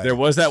one guy. There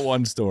was that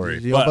one story.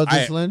 Do you know But about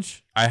this,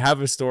 Lynch? I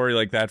have a story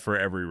like that for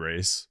every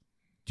race.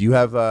 Do you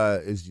have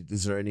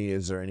is there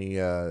any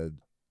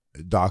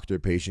doctor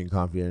patient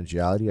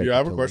confidentiality? Yeah, I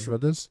have a question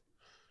about this.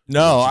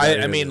 No, Let's I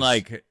hear mean, this.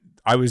 like,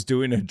 I was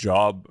doing a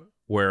job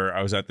where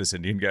I was at this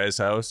Indian guy's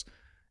house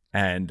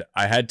and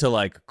I had to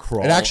like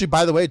crawl. And actually,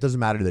 by the way, it doesn't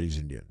matter that he's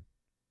Indian.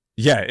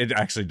 Yeah, it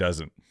actually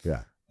doesn't.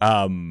 Yeah.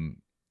 I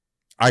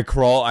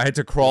had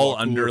to crawl Well,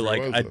 under cooler if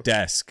like it was, a though.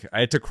 desk. I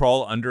had to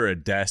crawl under a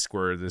desk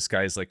where this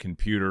guy's like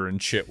computer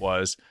and shit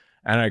was.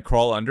 And I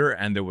crawl under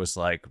and there was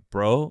like,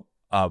 bro,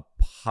 a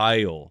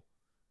pile.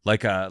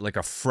 Like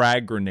a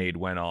frag grenade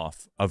went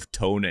off of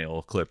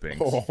toenail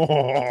clippings.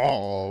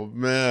 Oh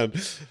man.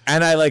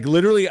 And I like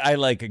literally I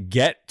like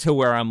get to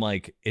where I'm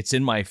like, it's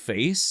in my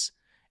face,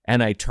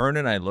 and I turn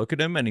and I look at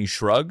him and he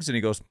shrugs and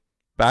he goes,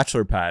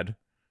 bachelor pad.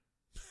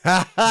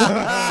 And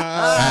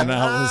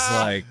I was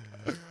like,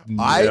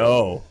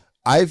 no.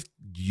 I've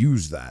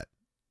used that.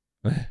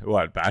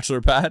 What,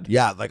 bachelor pad?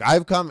 Yeah, like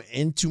I've come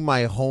into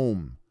my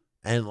home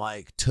and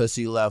like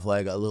Tussie left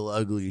like a little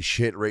ugly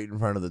shit right in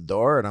front of the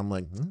door, and I'm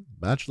like,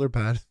 bachelor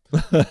pad.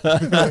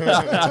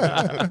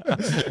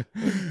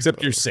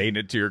 Except you're saying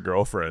it to your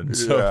girlfriend,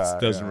 so Yeah,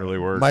 it doesn't really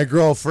work. My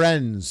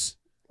girlfriends.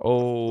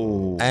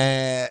 Oh,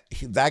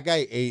 That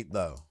guy ate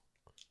though.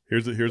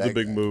 Here's a That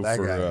big guy- move that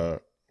for guy.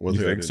 one You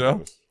thing I think didn't so?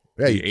 notice.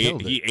 Yeah,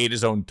 he ate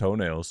his own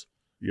toenails.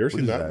 You ever seen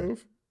is that that?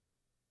 move?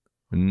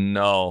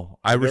 No,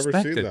 I I've never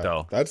respect seen it that.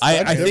 though. That's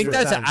I think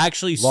different. that's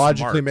actually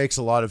logically smart. makes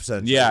a lot of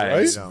sense. Yeah,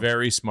 right? it's You know?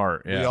 very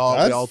smart. We Yeah. all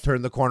That's-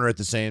 turned the corner at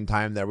the same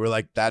time. That we're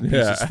like, that piece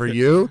Yeah. is for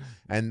you,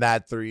 and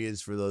that 3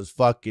 is for those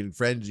fucking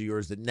friends of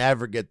yours that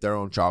never get their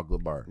own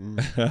chocolate bar.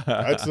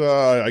 That's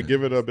I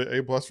give it A+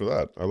 for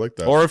that. I like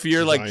that. Or if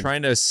you're like Design.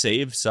 trying to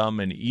save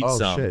some and eat Oh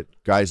some. shit,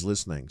 guys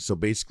listening. So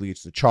basically,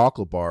 it's the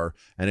chocolate bar,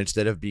 and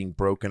instead of being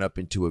broken up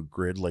into a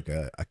grid like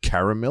a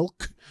caramel,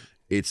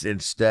 it's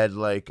instead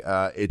like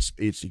it's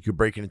you could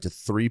break it into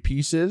 3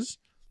 pieces,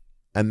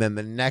 and then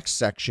the next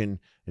section,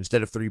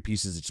 instead of 3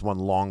 pieces, it's 1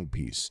 long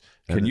piece.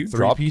 And Can then you 3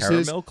 drop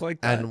pieces caramel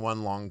like that? and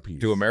 1 long piece?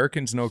 Do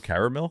Americans know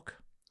caramel?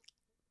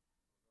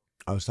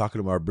 I was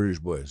talking to our British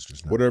boys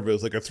just now. whatever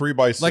it's like a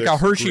 3x6, Like a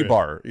Hershey grid.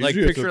 bar. Like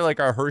Usually it's picture like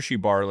a Hershey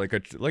bar, like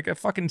a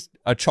fucking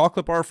a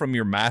chocolate bar from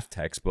your math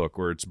textbook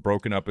where it's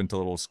broken up into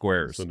little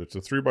squares. Listen, it's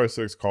a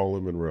 3x6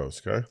 column and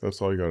rows. Okay,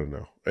 that's all you got to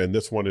know. And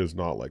this one is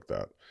not like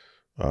that.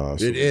 So-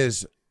 It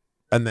is,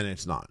 and then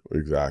it's not.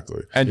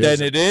 exactly. And Yes.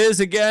 then it is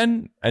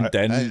again, and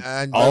then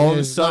and all of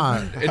a it's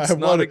sudden not. it's have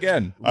not one-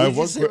 again. I have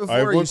What one did you say quick- I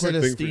have before? one You said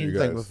quick a thing for you Steen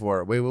thing guys.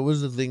 before. Wait, what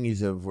was the thing you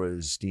said before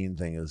the Steen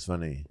thing? It was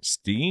funny.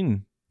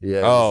 Steen.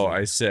 Yeah. Oh,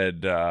 I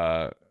said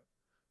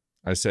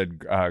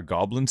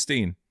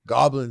Goblinstein.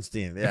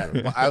 Goblinstein.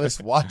 Yeah. I was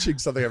watching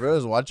something. I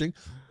was watching,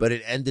 but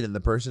it ended and the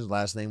person's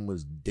last name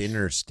was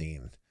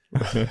Dinnerstein.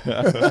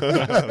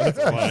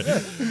 That's fine.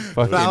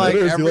 Fucking Not like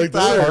Dinners, you every like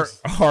time.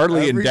 dinners?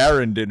 Harley and Every-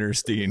 Darren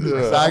Dinnerstein.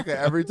 Exactly.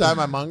 Every time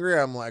I'm hungry,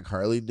 I'm like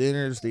Harley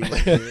Dinnerstein.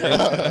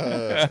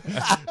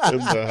 In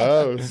the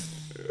house.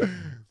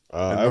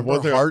 I have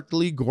one thing.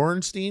 Hartley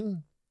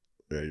Gornstein.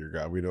 Yeah, your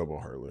guy. We know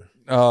about Harley.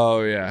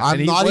 Oh yeah,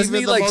 I'm not wasn't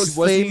even the most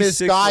wasn't he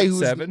famous 6'7"? guy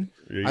who's- Yeah,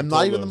 you I'm not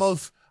told even us. the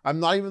most. I'm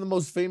not even the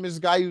most famous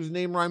guy whose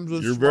name rhymes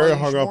with. You're very Schmarty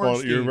hung up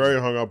on. You're Schmornstein. very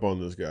hung up on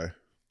this guy.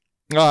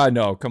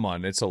 No, come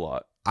on, it's a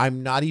lot.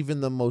 I'm not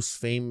even the most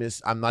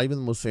famous. I'm not even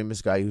the most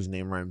famous guy whose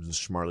name rhymes with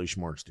Schmarly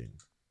Schmornstein.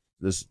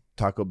 This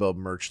Taco Bell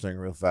merch thing,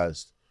 real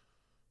fast.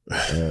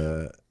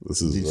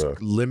 This is These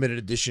limited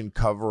edition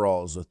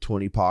coveralls with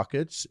 20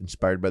 pockets,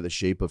 inspired by the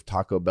shape of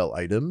Taco Bell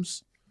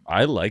items.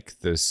 I like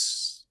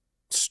this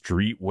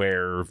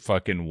streetwear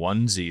fucking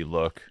onesie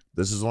look.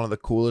 This is one of the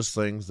coolest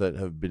things that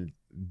have been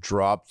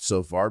dropped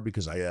so far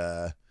because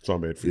it's all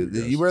made for you.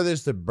 you guys. wear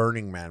this to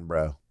Burning Man,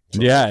 bro.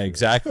 Yeah,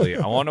 exactly.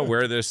 I want to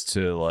wear this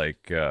to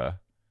like.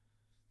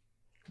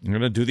 I'm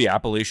gonna do the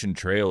Appalachian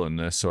Trail in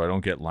this, so I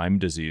don't get Lyme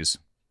disease.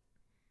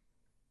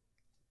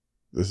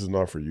 This is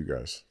not for you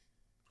guys.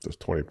 This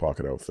 20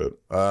 pocket outfit.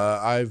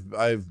 I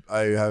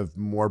have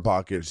more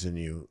pockets than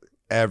you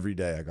every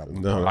day. I got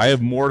one. No, I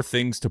have more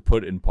things to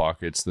put in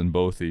pockets than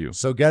both of you.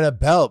 So get a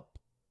belt.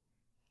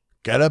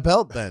 Get a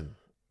belt then.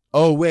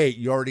 Oh wait,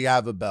 you already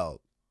have a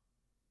belt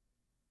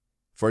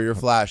for your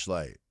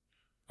flashlight.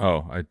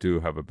 Oh, I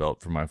do have a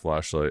belt for my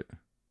flashlight.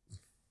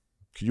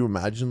 Can you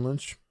imagine,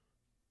 Lynch?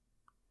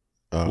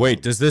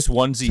 Wait, does this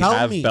onesie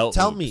have belt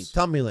loops?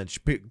 Tell me,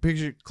 Lynch.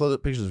 Pictures for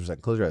a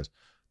second. Close your eyes.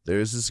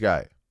 There's this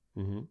guy.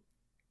 Mm-hmm.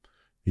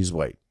 He's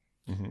white.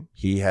 Mm-hmm.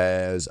 He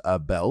has a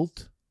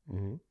belt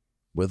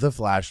with a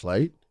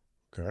flashlight.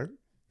 Okay.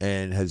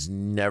 And has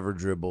never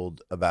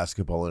dribbled a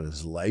basketball in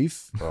his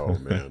life. Oh,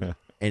 man.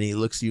 And he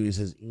looks at you and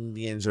says,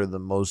 Indians are the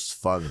most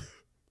fun.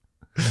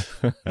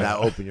 Now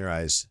open your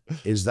eyes.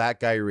 Is that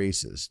guy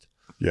racist?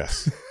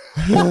 Yes.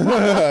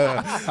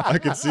 I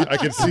can see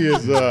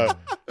his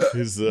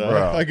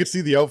I can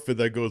see the outfit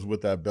that goes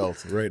with that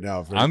belt right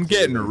now. I'm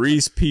getting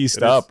Reese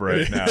pieced up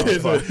right now.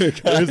 There's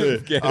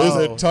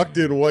a tucked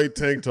in white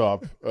tank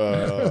top. He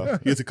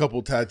has a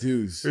couple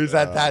tattoos. There's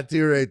that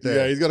tattoo right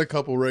there. Yeah, he's got a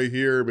couple right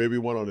here, maybe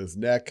one on his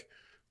neck.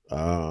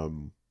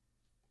 And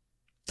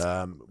he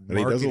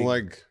doesn't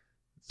like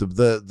he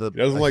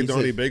doesn't like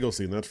Donnie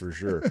Bagelstein, that's for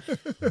sure.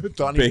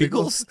 Donnie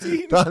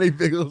Bagelstein? Donnie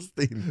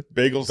Bagelstein.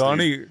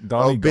 Bagelstein.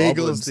 Donnie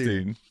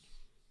Bagelstein.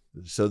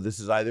 So this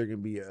is either going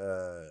to be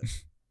a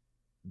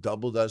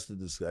double dusted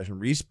discussion.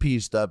 Reese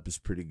pieced up is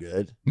pretty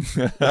good.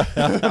 He's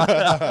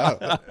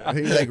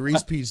like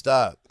Reese pieced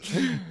up.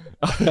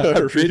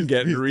 I've been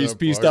getting Reese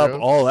pieced up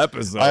all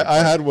episodes. I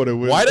had what it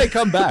was. Why'd I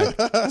come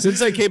back?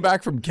 Since I came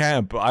back from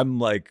camp, I'm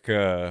like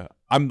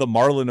I'm the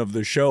Marlin of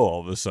the show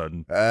all of a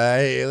sudden.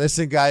 Hey,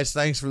 listen, guys.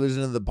 Thanks for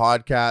listening to the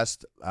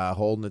podcast.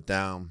 Holding it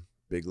down.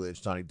 Big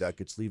Lynch, Donnie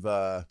Duckets. Leave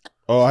a.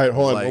 Oh,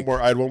 hold on. One more.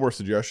 I had one more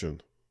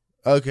suggestion.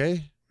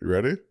 Okay. You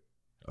ready?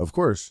 Of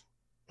course.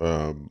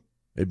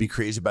 It'd be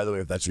crazy, by the way,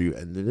 if that's where you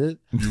ended it.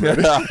 You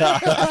ready?